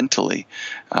us mentally,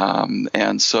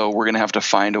 and so we're going to have to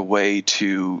find a way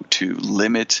to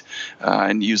limit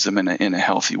and use them in a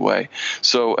healthy way.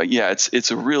 So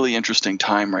it's a really interesting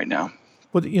time right now.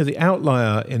 Well, the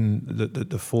outlier in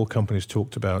the four companies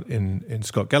talked about in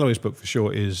Scott Galloway's book for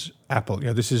sure is Apple.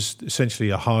 This is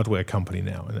essentially a hardware company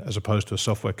now, as opposed to a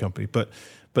software company. But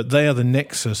they are the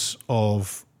nexus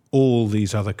of all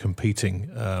these other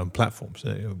competing platforms.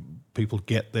 People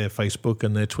get their Facebook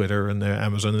and their Twitter and their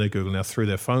Amazon and their Google now through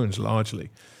their phones largely.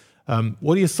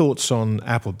 What are your thoughts on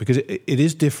Apple? Because it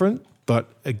is different, but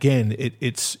again,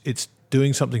 it's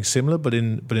doing something similar, but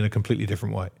in a completely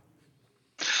different way.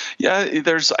 Yeah,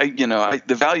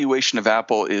 the valuation of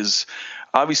Apple is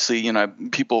obviously,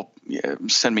 people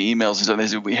send me emails and they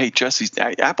say, hey, Jesse,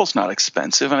 Apple's not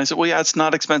expensive. And I said, well, yeah, it's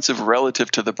not expensive relative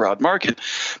to the broad market.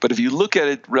 But if you look at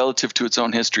it relative to its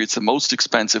own history, it's the most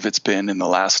expensive it's been in the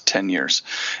last 10 years.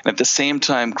 And at the same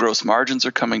time, gross margins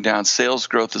are coming down, sales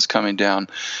growth is coming down.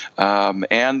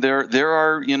 And there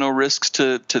are, risks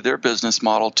to their business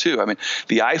model too. I mean,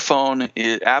 the iPhone,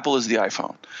 Apple is the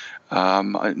iPhone.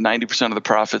 90% of the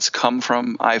profits come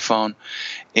from iPhone,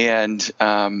 and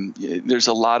there's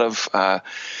a lot of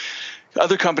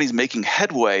other companies making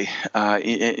headway.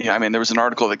 There was an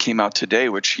article that came out today,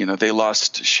 which they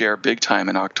lost share big time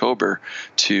in October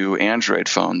to Android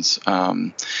phones,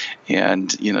 so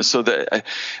that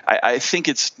I think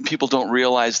it's people don't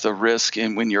realize the risk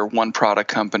in when you're one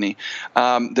product company.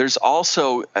 There's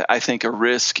also, I think, a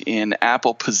risk in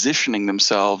Apple positioning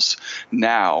themselves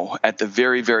now at the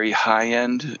very, very high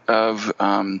end of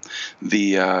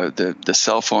the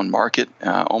cell phone market,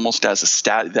 almost as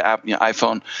the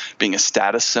iPhone being a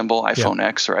status symbol, iPhone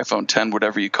X or iPhone 10,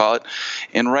 whatever you call it.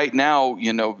 And right now,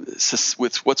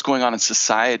 with what's going on in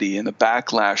society and the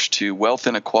backlash to wealth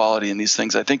inequality and these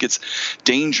things, I think it's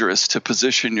dangerous to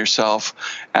position yourself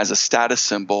as a status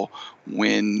symbol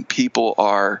when people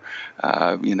are,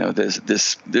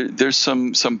 there's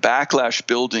some backlash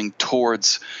building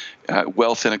towards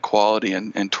wealth inequality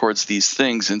and towards these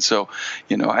things. And so,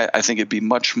 I think it'd be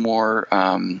much more,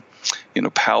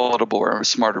 palatable or a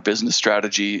smarter business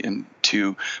strategy and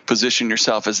to position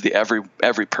yourself as the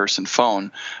every person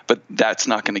phone, but that's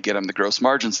not going to get them the gross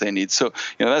margins they need. So,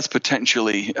 that's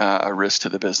potentially a risk to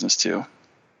the business too.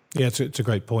 Yeah, it's a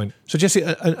great point. So, Jesse,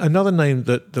 another name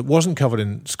that wasn't covered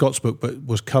in Scott's book but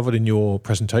was covered in your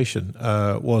presentation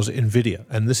was NVIDIA.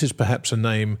 And this is perhaps a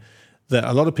name that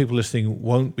a lot of people listening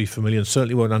won't be familiar and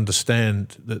certainly won't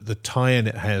understand the tie-in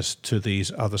it has to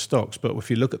these other stocks. But if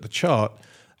you look at the chart,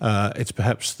 it's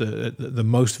perhaps the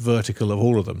most vertical of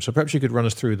all of them. So perhaps you could run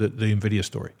us through the NVIDIA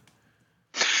story.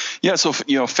 Yeah, so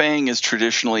FANG is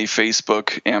traditionally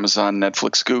Facebook, Amazon,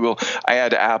 Netflix, Google. I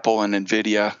add Apple and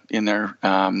NVIDIA in there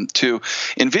too.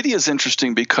 NVIDIA is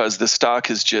interesting because the stock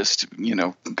has just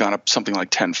gone up something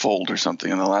like tenfold or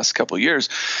something in the last couple of years,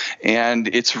 and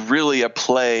it's really a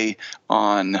play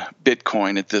on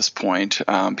Bitcoin at this point.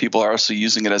 People are also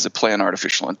using it as a play on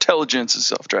artificial intelligence and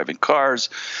self-driving cars.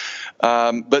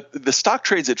 But the stock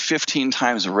trades at 15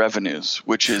 times revenues,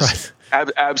 which is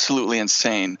absolutely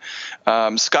insane.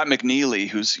 Scott McNealy,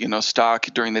 who's stock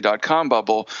during the dot-com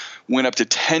bubble, went up to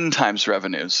 10 times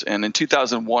revenues. And in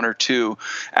 2001 or 2,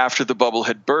 after the bubble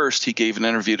had burst, he gave an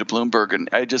interview to Bloomberg. And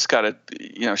I just got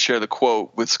to share the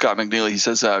quote with Scott McNealy. He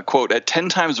says, quote, "At 10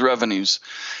 times revenues,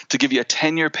 to give you a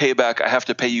 10-year payback, I have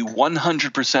to pay you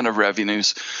 100% of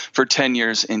revenues for 10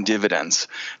 years in dividends.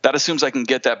 That assumes I can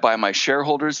get that by my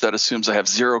shareholders. That assumes I have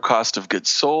zero cost of goods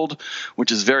sold,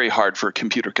 which is very hard for a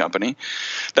computer company.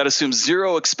 That assumes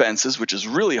zero expenses, which is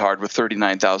really hard with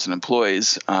 39,000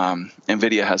 employees.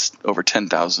 NVIDIA has over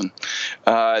 10,000.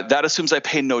 That assumes I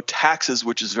pay no taxes,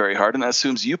 which is very hard. And that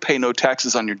assumes you pay no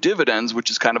taxes on your dividends, which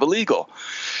is kind of illegal.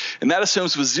 And that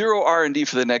assumes with zero R&D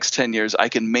for the next 10 years, I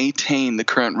can maintain the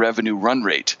current revenue run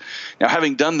rate. Now,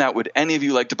 having done that, would any of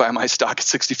you like to buy my stock at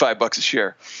 $65 a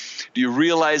share? Do you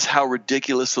realize how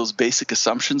ridiculous those basic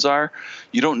assumptions are?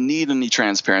 You don't need any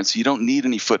transparency. You don't need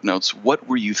any footnotes. What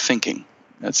were you thinking?"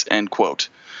 That's end quote.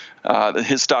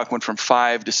 His stock went from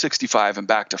 5 to 65 and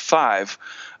back to 5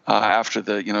 after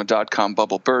the dot-com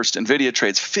bubble burst. NVIDIA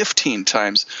trades 15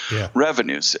 times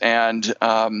revenues, and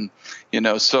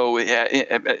so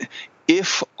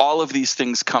if all of these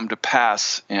things come to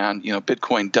pass and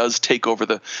Bitcoin does take over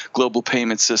the global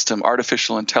payment system,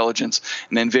 artificial intelligence,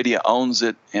 and NVIDIA owns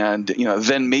it, and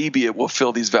then maybe it will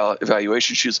fill these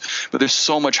valuation shoes. But there's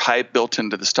so much hype built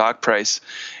into the stock price,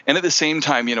 and at the same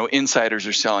time, insiders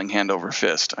are selling hand over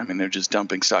fist. I mean, they're just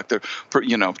dumping stock. They're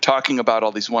talking about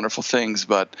all these wonderful things,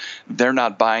 but they're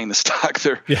not buying the stock.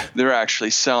 They're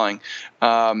actually selling.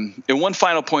 And one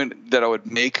final point that I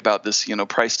would make about this,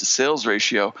 price to sales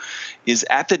ratio, is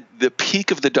at the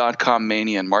peak of the dot-com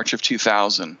mania in March of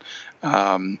 2000.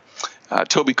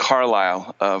 Toby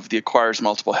Carlisle of the Acquirers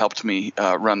Multiple helped me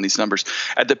run these numbers.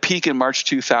 At the peak in March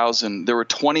 2000, there were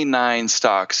 29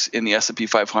 stocks in the S&P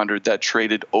 500 that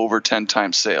traded over 10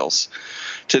 times sales.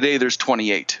 Today, there's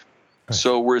 28.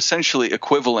 So we're essentially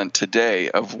equivalent today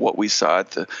of what we saw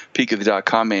at the peak of the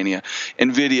dot-com mania.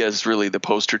 NVIDIA is really the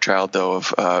poster child, though,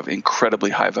 of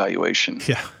incredibly high valuation.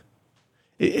 Yeah,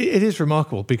 it is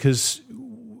remarkable because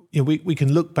we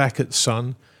can look back at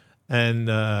Sun and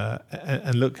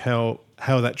look how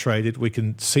that traded. We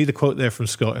can see the quote there from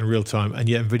Scott in real time, and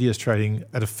yet NVIDIA is trading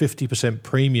at a 50%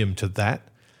 premium to that,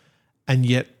 and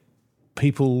yet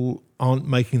people aren't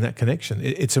making that connection.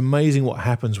 It's amazing what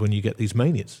happens when you get these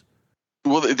manias.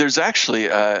 Well, there's actually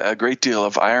a great deal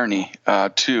of irony,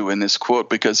 too, in this quote,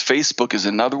 because Facebook is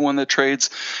another one that trades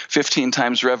 15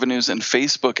 times revenues, and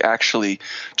Facebook actually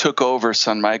took over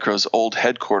Sun Micro's old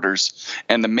headquarters,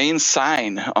 and the main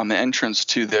sign on the entrance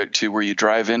to where you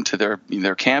drive into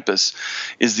their campus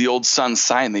is the old Sun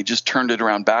sign. They just turned it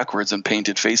around backwards and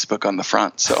painted Facebook on the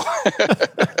front. So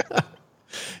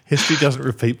history doesn't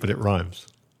repeat, but it rhymes.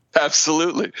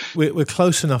 Absolutely. We're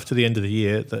close enough to the end of the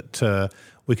year that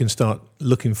we can start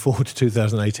looking forward to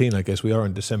 2018. I guess we are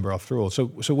in December after all. So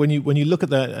when you look at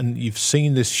that and you've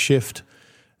seen this shift,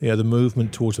 the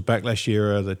movement towards the backlash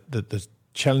era, the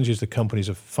challenges the companies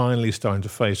are finally starting to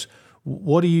face,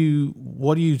 what do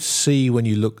you see when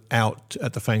you look out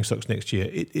at the FANG stocks next year?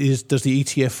 Does the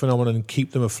ETF phenomenon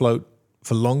keep them afloat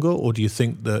for longer, or do you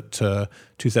think that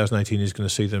 2018 is going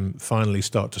to see them finally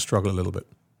start to struggle a little bit?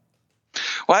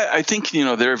 Well, I think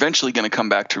they're eventually going to come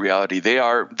back to reality. They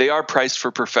are priced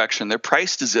for perfection. They're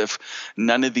priced as if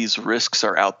none of these risks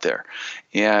are out there,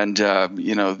 and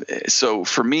so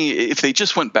for me, if they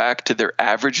just went back to their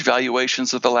average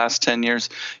valuations of the last 10 years,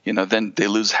 then they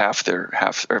lose a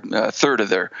third of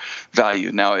their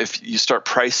value. Now, if you start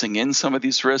pricing in some of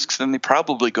these risks, then they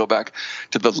probably go back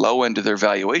to the low end of their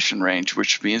valuation range,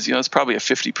 which means it's probably a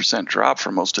 50% drop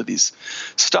for most of these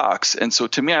stocks. And so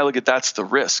to me, I look at that's the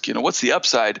risk. What's the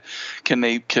upside? Can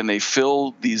they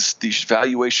fill these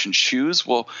valuation shoes?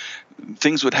 Well,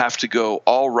 things would have to go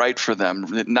all right for them,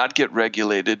 not get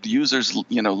regulated. Users,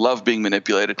 love being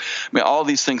manipulated. I mean, all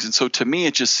these things. And so to me,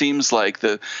 it just seems like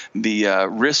the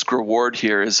risk reward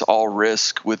here is all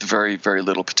risk with very, very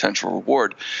little potential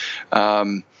reward.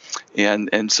 And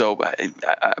so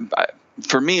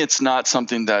for me, it's not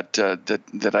something that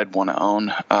I'd want to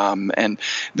own. And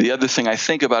the other thing I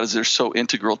think about is they're so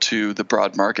integral to the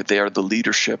broad market. They are the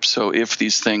leadership. So if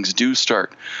these things do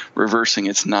start reversing,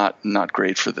 it's not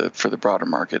great for the broader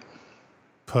market.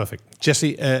 Perfect.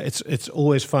 Jesse, it's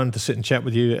always fun to sit and chat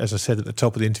with you, as I said at the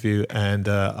top of the interview, and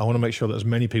I want to make sure that as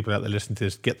many people out there listening to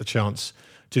this get the chance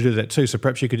to do that too. So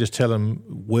perhaps you could just tell them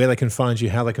where they can find you,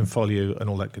 how they can follow you, and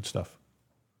all that good stuff.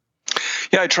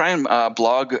 Yeah, I try and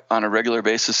blog on a regular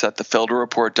basis at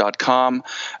thefelderreport.com.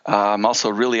 I'm also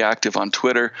really active on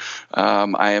Twitter.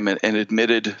 I am an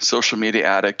admitted social media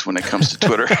addict when it comes to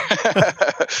Twitter.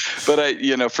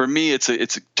 But for me, it's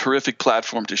a terrific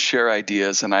platform to share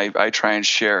ideas, and I try and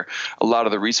share a lot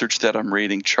of the research that I'm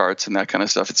reading, charts and that kind of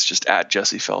stuff. It's just at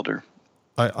Jesse Felder.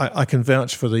 I can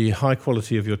vouch for the high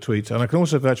quality of your tweets, and I can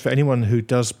also vouch for anyone who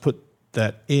does put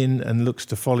that in and looks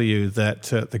to follow you, that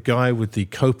the guy with the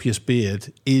copious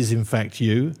beard is in fact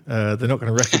you. They're not going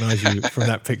to recognize you from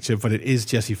that picture, but it is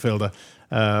Jesse Felder.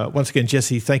 Once again,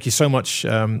 Jesse, thank you so much,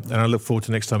 and I look forward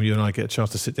to next time you and I get a chance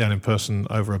to sit down in person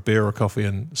over a beer or coffee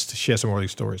and share some more of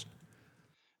these stories.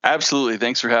 Absolutely.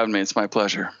 Thanks for having me. It's my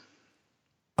pleasure.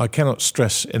 I cannot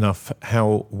stress enough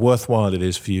how worthwhile it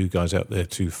is for you guys out there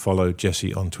to follow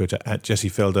Jesse on Twitter at Jesse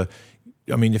Felder.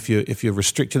 I mean, if you're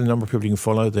restricted the number of people you can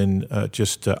follow, then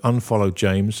just unfollow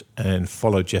James and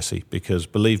follow Jesse, because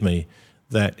believe me,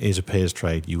 that is a pairs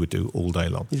trade you would do all day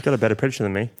long. He's got a better picture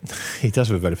than me. He does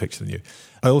have a better picture than you.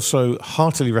 I also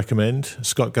heartily recommend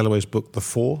Scott Galloway's book, The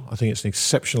Four. I think it's an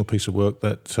exceptional piece of work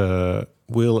that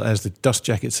will, as the dust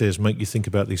jacket says, make you think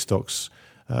about these stocks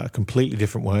a completely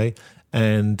different way.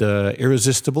 And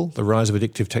Irresistible, The Rise of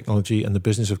Addictive Technology and the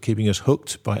Business of Keeping Us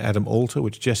Hooked by Adam Alter,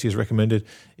 which Jesse has recommended,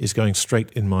 is going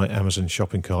straight in my Amazon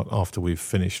shopping cart after we've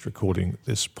finished recording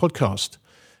this podcast.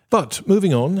 But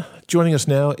moving on, joining us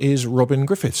now is Robin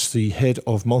Griffiths, the head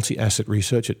of multi-asset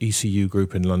research at ECU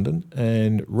Group in London.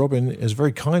 And Robin has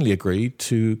very kindly agreed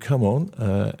to come on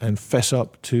and fess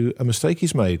up to a mistake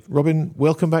he's made. Robin,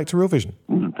 welcome back to Real Vision.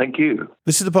 Thank you.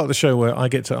 This is the part of the show where I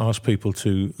get to ask people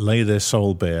to lay their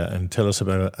soul bare and tell us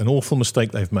about an awful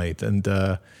mistake they've made. And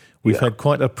we've had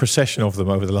quite a procession of them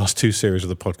over the last two series of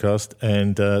the podcast.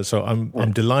 And so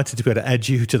I'm delighted to be able to add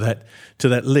you to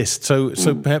that list.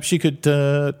 So perhaps you could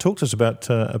talk to us about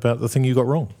the thing you got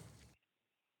wrong.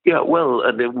 Yeah, well,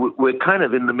 we're kind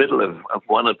of in the middle of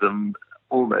one of them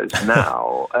almost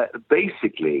now.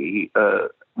 Basically,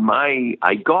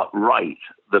 I got right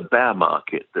the bear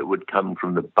market that would come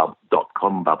from the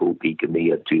dot-com bubble peak in the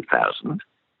year 2000.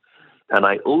 And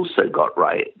I also got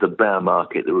right the bear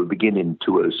market that would begin in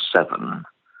 2007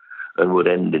 and would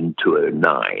end in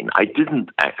 2009. I didn't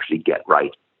actually get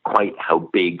right quite how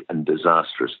big and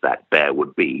disastrous that bear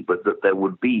would be, but that there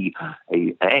would be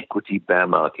an equity bear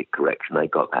market correction. I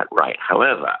got that right.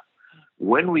 However,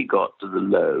 when we got to the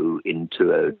low in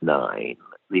 2009,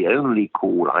 the only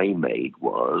call I made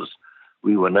was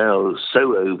we were now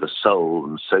so oversold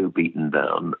and so beaten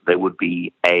down, there would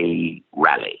be a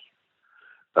rally.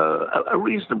 A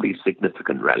reasonably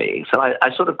significant rally. So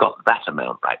I sort of got that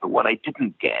amount right. But what I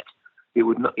didn't get, it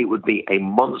would be a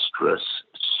monstrous,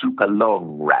 super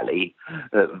long rally,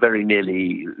 very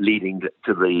nearly leading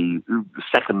to the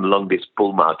second longest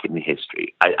bull market in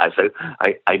history.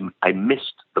 I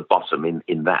missed the bottom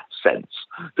in that sense.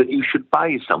 That you should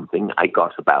buy something, I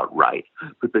got about right,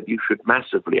 but that you should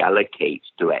massively allocate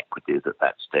to equities at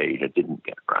that stage, I didn't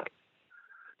get right.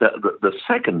 The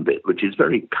second bit, which is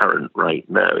very current right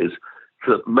now, is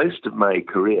for most of my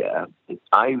career,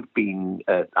 I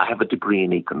have a degree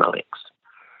in economics.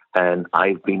 And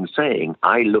I've been saying,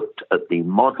 I looked at the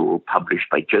model published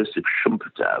by Joseph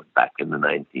Schumpeter back in the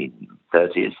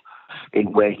 1930s,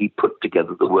 in where he put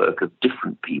together the work of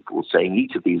different people, saying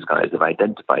each of these guys have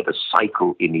identified a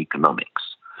cycle in economics.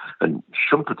 And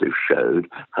Schumpeter showed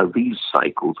how these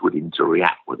cycles would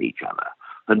interact with each other.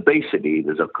 And basically,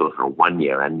 there's, of course, a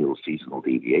 1-year annual seasonal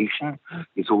deviation.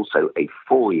 There's also a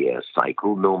 4-year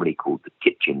cycle, normally called the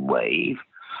Kitchin wave.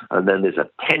 And then there's a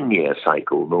 10-year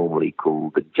cycle, normally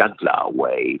called the Jaglar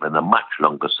wave, and a much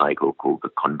longer cycle called the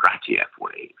Kondratiev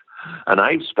wave. And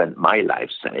I've spent my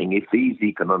life saying, if these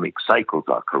economic cycles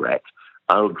are correct,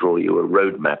 I'll draw you a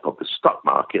roadmap of the stock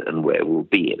market and where we'll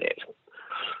be in it.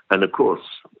 And of course,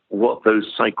 what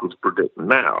those cycles predict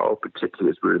now,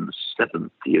 particularly as we're in the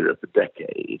 7th year of the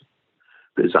decade,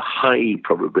 there's a high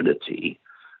probability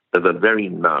of a very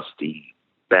nasty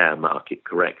bear market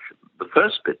correction. The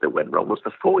first bit that went wrong was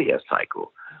the 4-year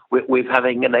cycle. We're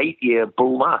having an 8-year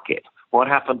bull market. What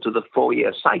happened to the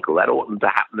 4-year cycle? That oughtn't to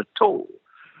happen at all.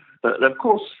 And of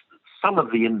course, some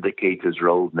of the indicators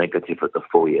rolled negative at the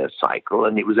 4-year cycle,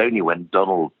 and it was only when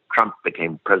Donald Trump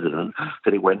became president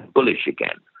that it went bullish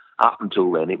again. Up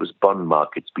until then, it was bond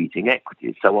markets beating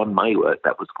equities. So on my work,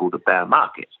 that was called a bear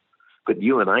market. But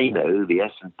you and I know the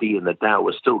S&P and the Dow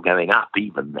were still going up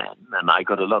even then, and I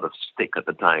got a lot of stick at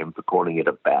the time for calling it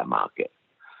a bear market.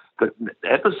 But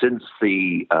ever since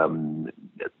the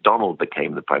Donald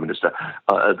became the prime minister,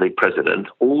 the president,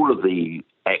 all of the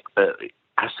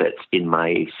assets in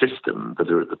my system that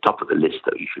are at the top of the list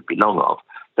that you should be long of,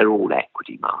 they're all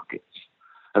equity markets.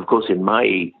 Of course, in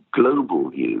my global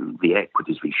view, the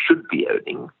equities we should be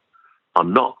owning are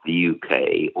not the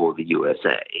UK or the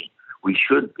USA. We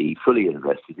should be fully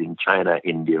invested in China,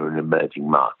 India, and emerging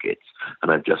markets.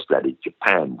 And I've just added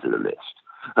Japan to the list.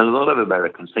 And a lot of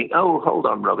Americans think, oh, hold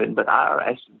on, Robin, but our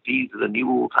S&Ps are the new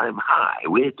all-time high.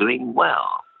 We're doing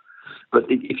well. But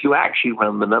if you actually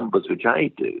run the numbers, which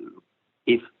I do,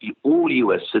 if all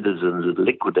US citizens had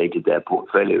liquidated their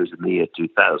portfolios in the year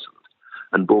 2000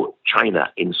 and bought China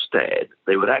instead,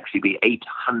 they would actually be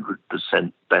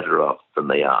 800% better off than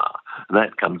they are. And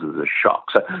that comes as a shock.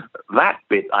 So that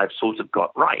bit I've sort of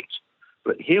got right.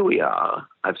 But here we are.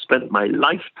 I've spent my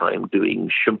lifetime doing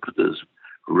Schumpeter's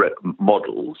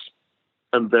models,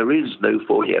 and there is no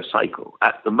 4-year cycle.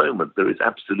 At the moment, there is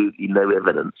absolutely no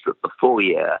evidence that the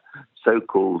 4-year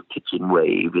so-called Kitchin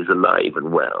wave is alive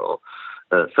and well.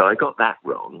 So I got that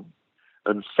wrong.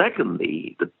 And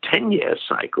secondly, the 10-year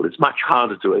cycle is much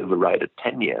harder to override a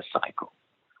 10-year cycle.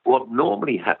 What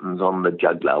normally happens on the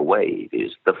Jaglar wave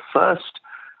is the first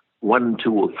 1,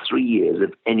 2, or 3 years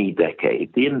of any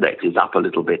decade, the index is up a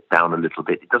little bit, down a little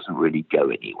bit. It doesn't really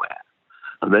go anywhere.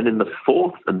 And then in the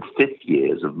 4th and 5th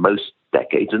years of most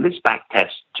decades, and this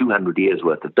backtests 200 years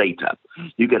worth of data,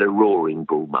 you get a roaring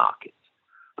bull market.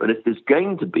 And if there's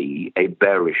going to be a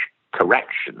bearish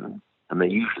correction, and there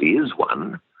usually is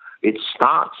one, it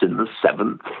starts in the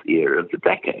 7th year of the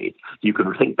decade. You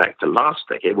can think back to last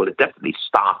decade. Well, it definitely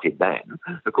started then.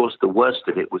 Of course, the worst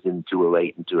of it was in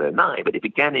 2008 and 2009, but it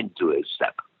began in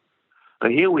 2007. Now,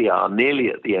 here we are, nearly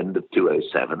at the end of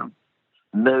 2007.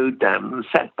 No damn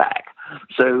setback.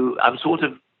 So I'm sort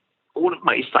of, all of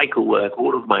my cycle work,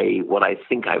 all of my, what I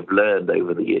think I've learned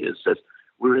over the years says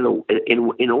we're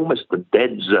in almost the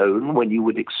dead zone when you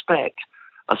would expect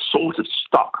a sort of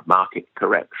stock market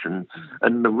correction.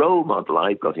 And the role model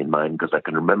I've got in mind, because I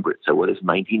can remember it so well, is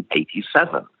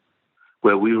 1987,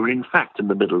 where we were in fact in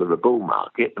the middle of a bull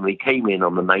market, and we came in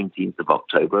on the 19th of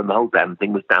October, and the whole damn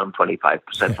thing was down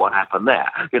 25%. What happened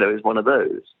there? You know, it's one of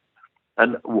those.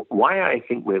 And why I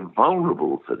think we're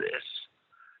vulnerable for this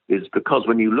is because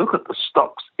when you look at the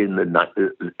stocks in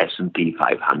the S&P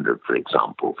 500, for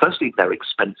example, firstly, they're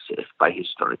expensive by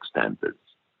historic standards.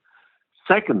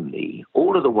 Secondly,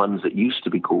 all of the ones that used to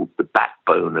be called the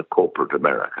backbone of corporate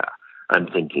America, I'm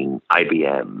thinking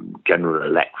IBM, General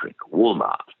Electric,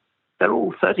 Walmart, they're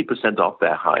all 30% off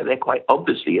their high. They're quite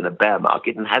obviously in a bear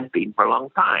market and have been for a long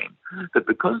time. But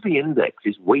because the index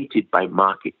is weighted by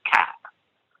market cap,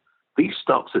 these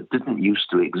stocks that didn't used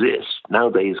to exist,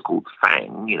 nowadays called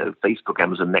FANG, you know, Facebook,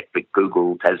 Amazon, Netflix,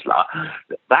 Google, Tesla,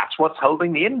 that's what's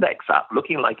holding the index up,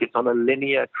 looking like it's on a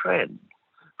linear trend.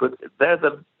 But they're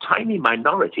the tiny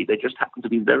minority. They just happen to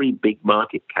be very big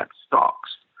market cap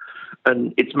stocks.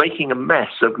 And it's making a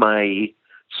mess of my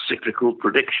cyclical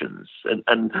predictions.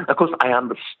 And of course, I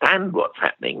understand what's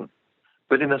happening.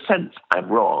 But in a sense, I'm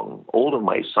wrong. All of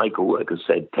my cycle work has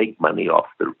said, take money off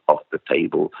the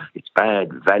table. It's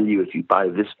bad value. If you buy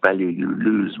this value, you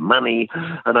lose money.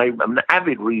 And I'm an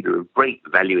avid reader of great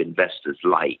value investors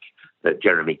like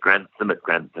Jeremy Grantham at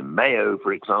Grantham Mayo,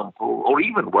 for example, or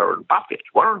even Warren Buffett.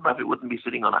 Warren Buffett wouldn't be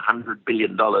sitting on $100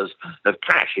 billion of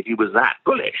cash if he was that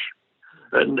bullish.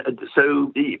 And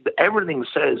so everything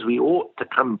says we ought to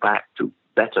come back to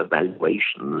better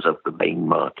valuations of the main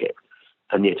market.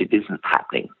 And yet it isn't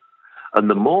happening. And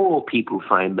the more people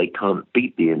find they can't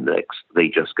beat the index, they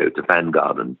just go to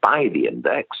Vanguard and buy the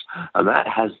index. And that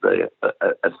has the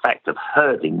effect of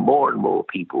herding more and more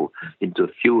people into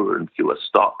fewer and fewer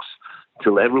stocks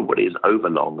till everybody is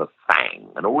overlong a FANG.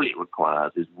 And all it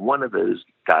requires is one of those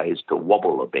guys to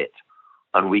wobble a bit,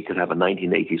 and we could have a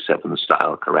 1987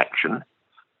 style correction.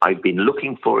 I've been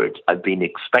looking for it. I've been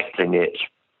expecting it.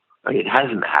 It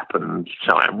hasn't happened,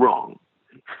 so I'm wrong.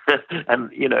 And,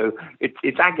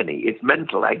 it's agony. It's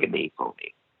mental agony for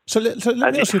me. So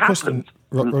let me ask you a question.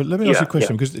 Let me ask you a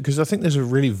question, because I think there's a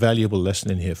really valuable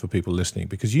lesson in here for people listening,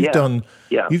 because you've been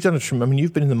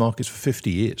in the markets for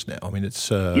 50 years now. I mean, it's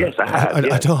yes, I have.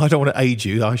 I don't want to age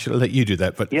you. I should let you do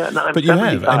that, but I'm but you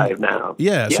have. 75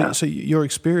 now. So your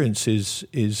experience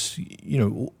is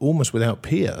almost without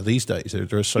peer these days.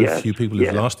 There are so few people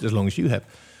who've lasted as long as you have.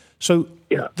 So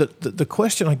the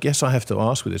question I guess I have to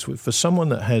ask with this, for someone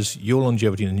that has your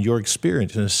longevity and your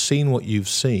experience and has seen what you've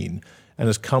seen and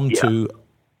has come to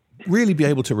really be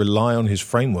able to rely on his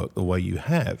framework the way you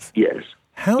have. Yes.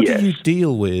 How do you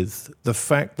deal with the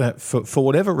fact that for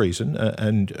whatever reason,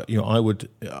 I would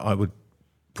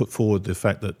put forward the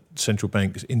fact that central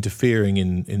banks interfering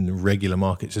in regular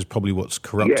markets is probably what's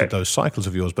corrupted those cycles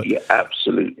of yours. But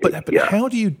absolutely. But how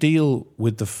do you deal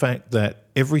with the fact that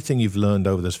everything you've learned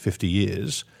over those 50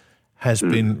 years has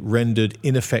been rendered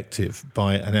ineffective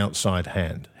by an outside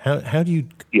hand? How do you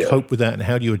cope with that, and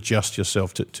how do you adjust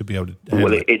yourself to be able to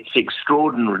handle it? It's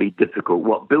extraordinarily difficult.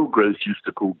 What Bill Gross used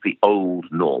to call the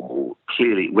old normal,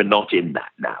 clearly we're not in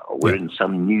that now. We're in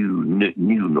some new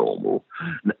normal.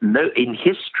 No, in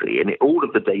history, and all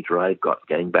of the data I've got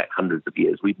going back hundreds of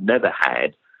years, we've never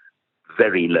had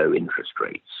very low interest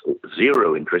rates, or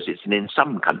zero interest rates, and in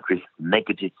some countries,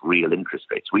 negative real interest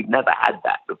rates. We've never had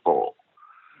that before.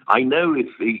 I know if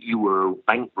you were a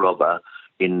bank robber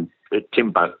in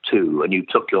Timbuktu and you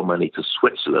took your money to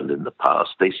Switzerland in the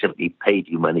past, they simply paid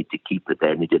you money to keep it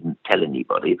there and they didn't tell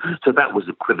anybody. So that was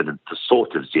equivalent to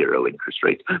sort of zero interest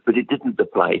rates, but it didn't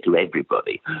apply to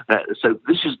everybody. So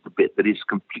this is the bit that is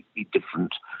completely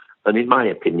different and, in my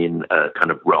opinion,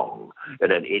 kind of wrong.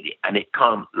 And it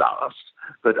can't last.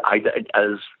 But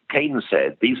as Keynes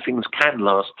said, these things can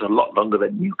last a lot longer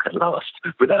than you can last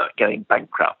without going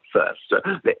bankrupt first. So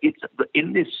it's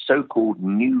in this so-called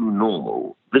new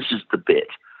normal, this is the bit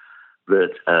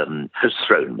that has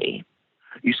thrown me.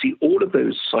 You see, all of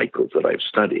those cycles that I've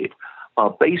studied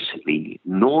are basically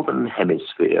Northern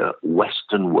Hemisphere,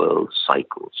 Western world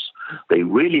cycles. They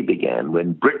really began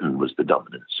when Britain was the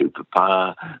dominant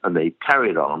superpower, and they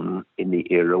carried on in the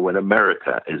era when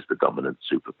America is the dominant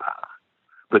superpower.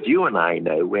 But you and I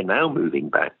know we're now moving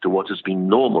back to what has been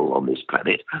normal on this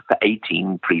planet for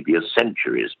 18 previous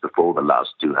centuries before the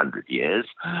last 200 years.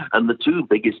 And the two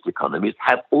biggest economies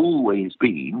have always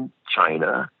been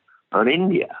China and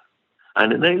India.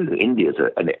 And I know India's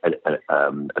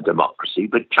a democracy,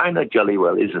 but China jolly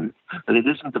well isn't. And it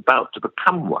isn't about to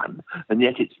become one. And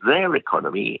yet it's their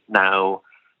economy now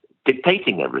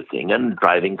dictating everything and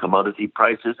driving commodity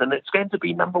prices. And it's going to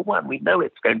be number one. We know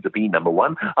it's going to be number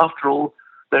one. After all,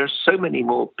 there are so many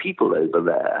more people over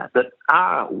there that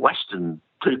our Western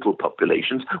total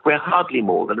populations, we're hardly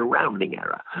more than a rounding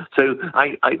error. So,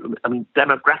 I mean,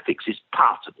 demographics is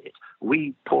part of it.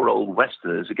 We poor old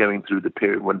Westerners are going through the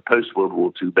period when post-World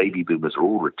War II baby boomers are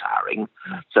all retiring.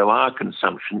 So our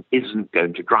consumption isn't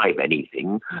going to drive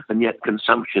anything, and yet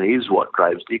consumption is what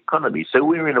drives the economy. So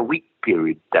we're in a weak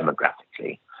period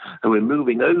demographically, and we're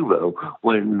moving over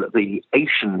when the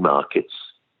Asian markets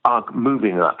are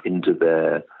moving up into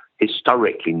their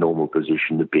historically normal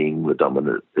position of being the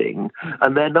dominant thing,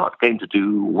 and they're not going to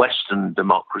do Western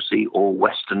democracy or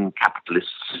Western capitalist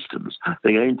systems.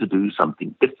 They're going to do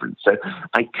something different. So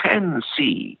I can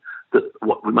see that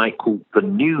what we might call the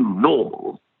new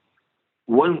normal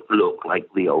won't look like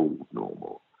the old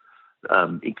normal.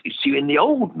 You see, in the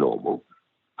old normal,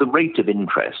 the rate of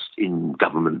interest in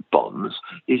government bonds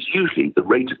is usually the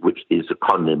rate at which this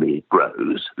economy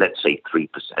grows, let's say 3%,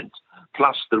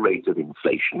 plus the rate of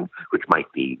inflation, which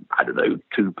might be,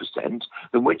 2%,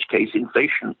 in which case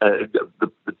inflation,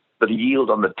 the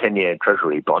yield on the 10-year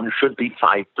Treasury bond should be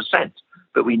 5%.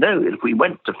 But we know that if we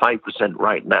went to 5%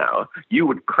 right now, you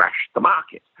would crash the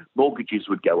market. Mortgages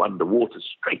would go underwater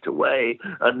straight away,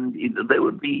 and there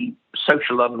would be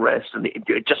social unrest, and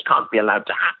it just can't be allowed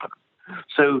to happen.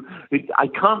 So I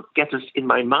can't get us in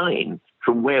my mind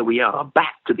from where we are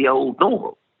back to the old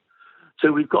normal.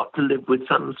 So we've got to live with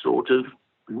some sort of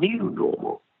new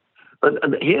normal.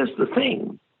 And here's the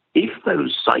thing. If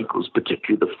those cycles,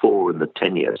 particularly the 4 and the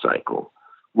 10-year cycle,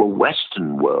 were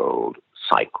Western world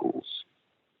cycles,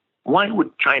 Why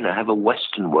would China have a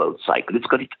Western world cycle? It's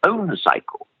got its own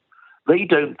cycle. They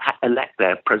don't elect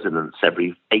their presidents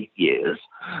every 8 years.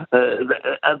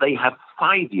 They have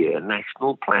 5-year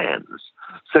national plans.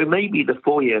 So maybe the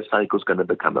 4-year cycle is going to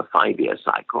become a 5-year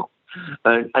cycle.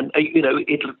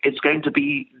 It's going to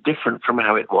be different from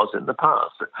how it was in the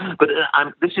past. But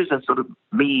this is a sort of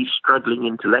me struggling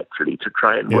intellectually to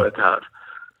try and work out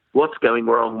what's going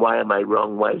wrong, why am I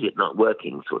wrong, why is it not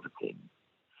working, sort of thing.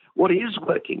 What is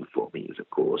working for me is, of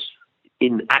course,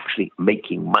 in actually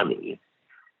making money.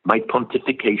 My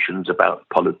pontifications about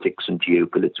politics and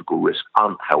geopolitical risk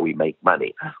aren't how we make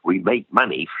money. We make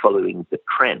money following the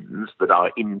trends that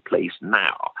are in place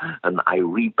now, and I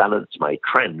rebalance my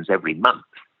trends every month.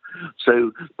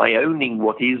 So by owning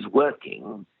what is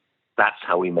working, that's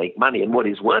how we make money. And what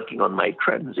is working on my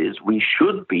trends is we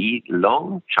should be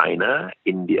long China,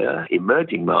 India,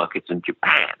 emerging markets, and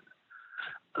Japan.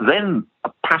 Then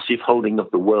a passive holding of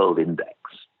the world index.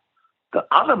 The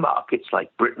other markets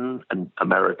like Britain and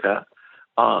America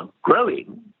are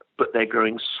growing, but they're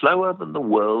growing slower than the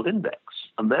world index.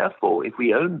 And therefore, if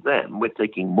we own them, we're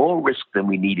taking more risk than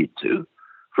we needed to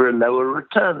for a lower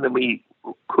return than we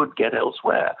could get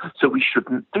elsewhere. So we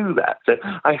shouldn't do that. So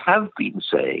I have been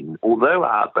saying, although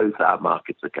both our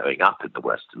markets are going up in the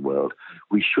Western world,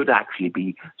 we should actually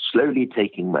be slowly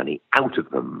taking money out of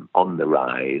them on the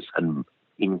rise and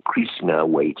increasing our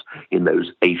weight in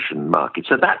those Asian markets.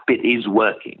 So that bit is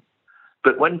working.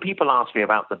 But when people ask me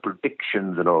about the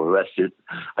predictions and all the rest of it,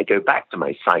 I go back to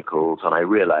my cycles and I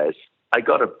realize I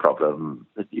got a problem.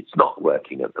 It's not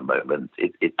working at the moment.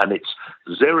 And it's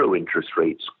zero interest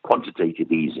rates,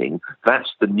 quantitative easing.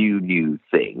 That's the new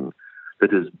thing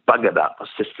that has buggered up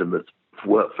a system that's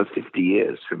worked for 50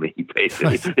 years for me,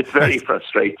 basically. It's very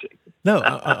frustrating. No,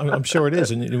 I'm sure it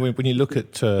is. And when you look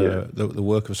at the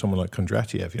work of someone like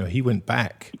Kondratiev, he went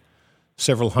back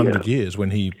several hundred years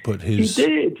when he put his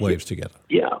waves together.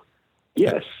 Yeah.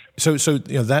 Yes. So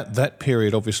that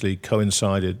period obviously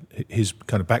coincided, his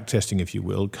kind of backtesting, if you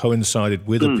will, coincided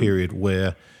with a period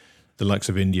where the likes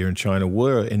of India and China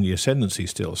were in the ascendancy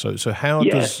still. So how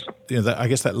does I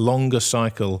guess that longer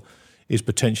cycle is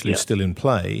potentially still in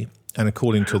play? And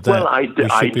according to that,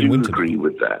 I do agree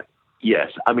with that.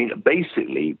 Yes. I mean,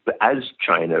 basically, as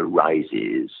China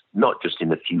rises, not just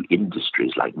in a few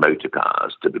industries like motor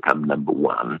cars to become number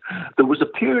one, there was a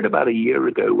period about a year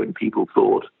ago when people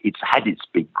thought it's had its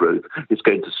big growth. It's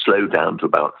going to slow down to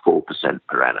about 4%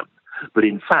 per annum. But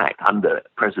in fact, under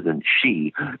President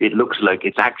Xi, it looks like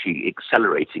it's actually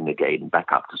accelerating again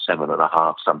back up to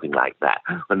 7.5%, something like that.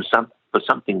 And for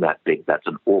something that big, that's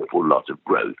an awful lot of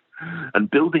growth. And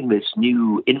building this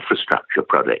new infrastructure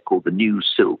project called the New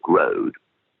Silk Road,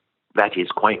 that is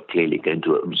quite clearly going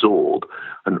to absorb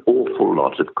an awful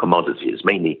lot of commodities,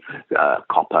 mainly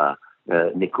copper,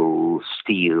 nickel,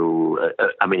 steel.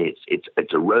 I mean,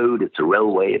 it's a road, it's a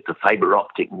railway, it's a fiber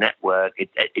optic network.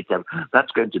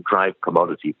 That's going to drive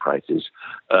commodity prices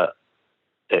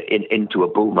into a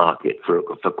bull market for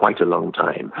quite a long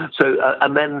time. So,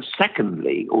 and then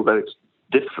secondly, although it's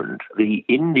different, the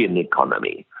Indian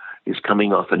economy is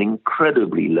coming off an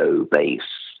incredibly low base.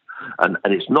 And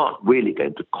it's not really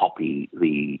going to copy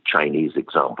the Chinese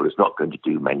example. It's not going to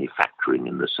do manufacturing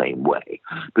in the same way.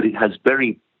 But it has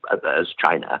as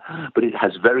China, but it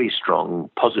has very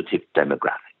strong positive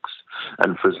demographics.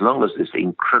 And for as long as this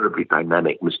incredibly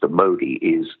dynamic Mr. Modi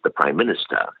is the prime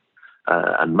minister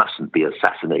and mustn't be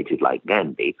assassinated like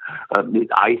Gandhi,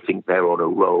 I think they're on a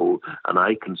roll, and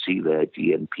I can see their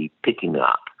GNP picking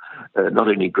up. Not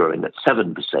only growing at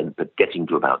 7%, but getting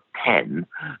to about 10%,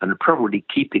 and probably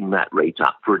keeping that rate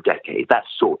up for a decade, that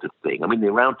sort of thing. I mean, the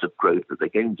amount of growth that they're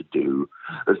going to do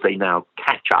as they now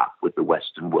catch up with the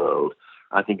Western world,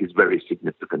 I think is very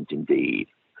significant indeed.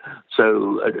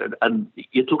 So, and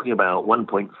you're talking about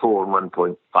 1.4 and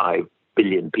 1.5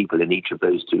 billion people in each of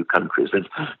those two countries.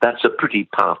 That's a pretty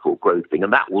powerful growth thing,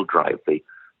 and that will drive the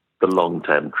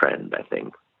long-term trend, I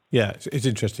think. Yeah, it's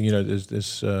interesting. There's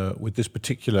this with this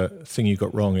particular thing you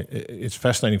got wrong. It's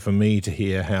fascinating for me to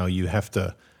hear how you have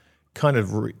to kind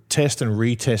of test and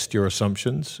retest your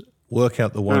assumptions, work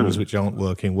out the ones which aren't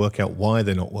working, work out why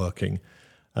they're not working,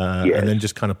 and then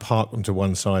just kind of park them to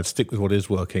one side, stick with what is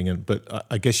working. But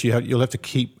I guess you'll have to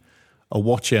keep a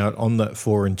watch out on that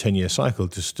 4 and 10 year cycle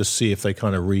just to see if they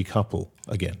kind of recouple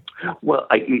again. Well,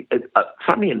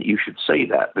 funny you should say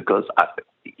that, because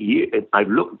I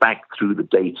look back through the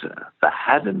data. There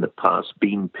have in the past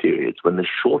been periods when the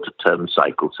shorter term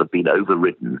cycles have been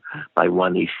overridden by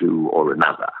one issue or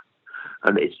another.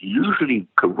 And it's usually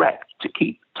correct to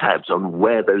keep tabs on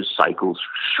where those cycles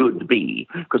should be,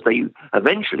 because they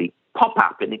eventually pop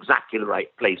up in exactly the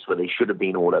right place where they should have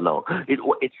been all along.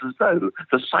 It's as though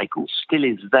the cycle still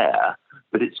is there,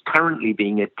 but it's currently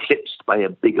being eclipsed by a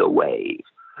bigger wave.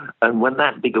 And when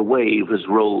that bigger wave has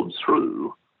rolled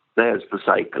through, there's the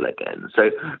cycle again.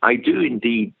 So I do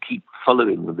indeed keep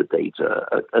following the data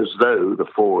as though the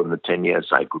 4 and the 10-year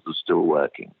cycles are still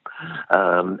working,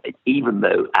 even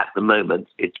though at the moment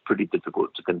it's pretty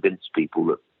difficult to convince people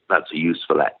that that's a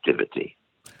useful activity.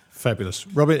 Fabulous.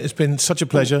 Robin, it's been such a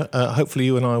pleasure. Hopefully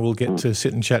you and I will get to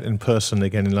sit and chat in person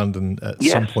again in London at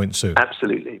some point soon.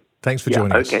 Absolutely. Thanks for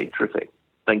joining us. Okay, terrific.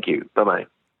 Thank you. Bye-bye.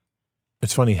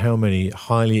 It's funny how many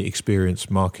highly experienced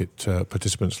market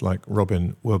participants like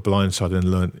Robin were blindsided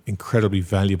and learned incredibly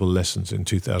valuable lessons in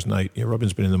 2008.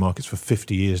 Robin's been in the markets for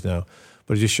 50 years now,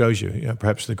 but it just shows you,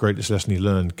 perhaps the greatest lesson he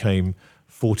learned came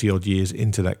 40-odd years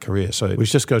into that career. So,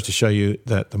 which just goes to show you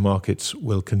that the markets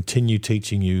will continue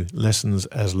teaching you lessons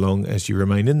as long as you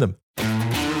remain in them.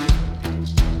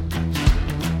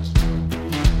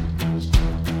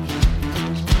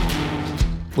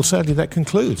 Well, sadly, that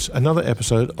concludes another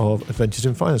episode of Adventures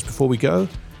in Finance. Before we go,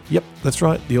 yep, that's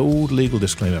right, the old legal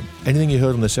disclaimer. Anything you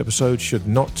heard on this episode should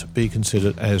not be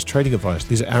considered as trading advice.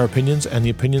 These are our opinions and the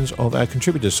opinions of our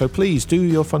contributors. So please do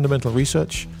your fundamental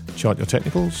research, chart your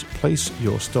technicals, place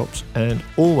your stops, and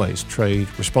always trade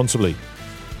responsibly.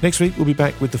 Next week, we'll be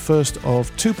back with the first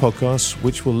of 2 podcasts,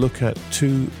 which will look at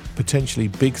 2 potentially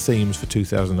big themes for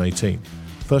 2018.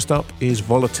 First up is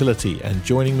volatility, and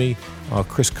joining me are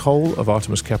Chris Cole of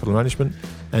Artemis Capital Management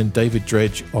and David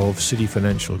Dredge of Citi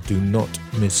Financial. Do not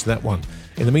miss that one.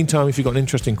 In the meantime, if you've got an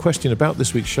interesting question about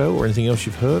this week's show or anything else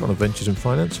you've heard on Adventures in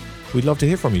Finance, we'd love to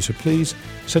hear from you. So please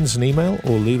send us an email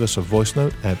or leave us a voice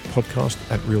note at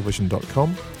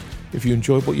podcast@realvision.com. If you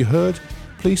enjoyed what you heard,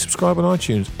 please subscribe on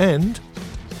iTunes and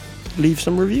leave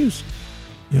some reviews.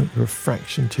 You're a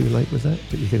fraction too late with that,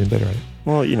 but you're getting better at it.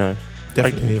 Well,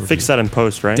 Definitely fix that in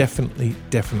post, right? Definitely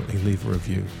leave a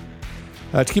review.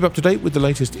 To keep up to date with the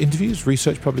latest interviews,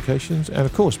 research publications, and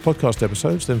of course podcast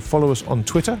episodes, then follow us on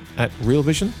Twitter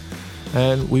 @RealVision,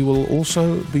 and we will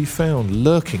also be found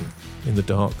lurking in the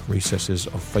dark recesses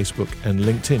of Facebook and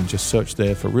LinkedIn. Just search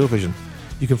there for Real Vision.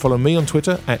 You can follow me on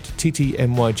Twitter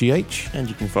 @TTMYGH. And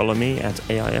you can follow me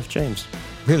 @AIFJames.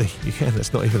 Really? You can?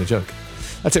 That's not even a joke.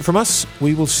 That's it from us.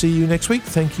 We will see you next week.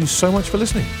 Thank you so much for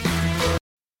listening.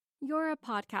 You're a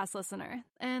podcast listener,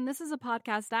 and this is a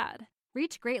podcast ad.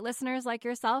 Reach great listeners like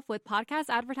yourself with podcast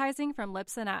advertising from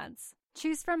Libsyn Ads.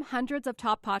 Choose from hundreds of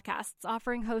top podcasts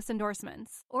offering host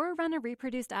endorsements, or run a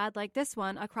reproduced ad like this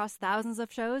one across thousands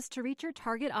of shows to reach your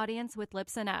target audience with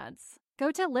Libsyn Ads.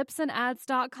 Go to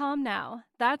libsynads.com now.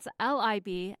 That's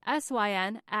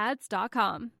LIBSYN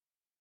ads.com.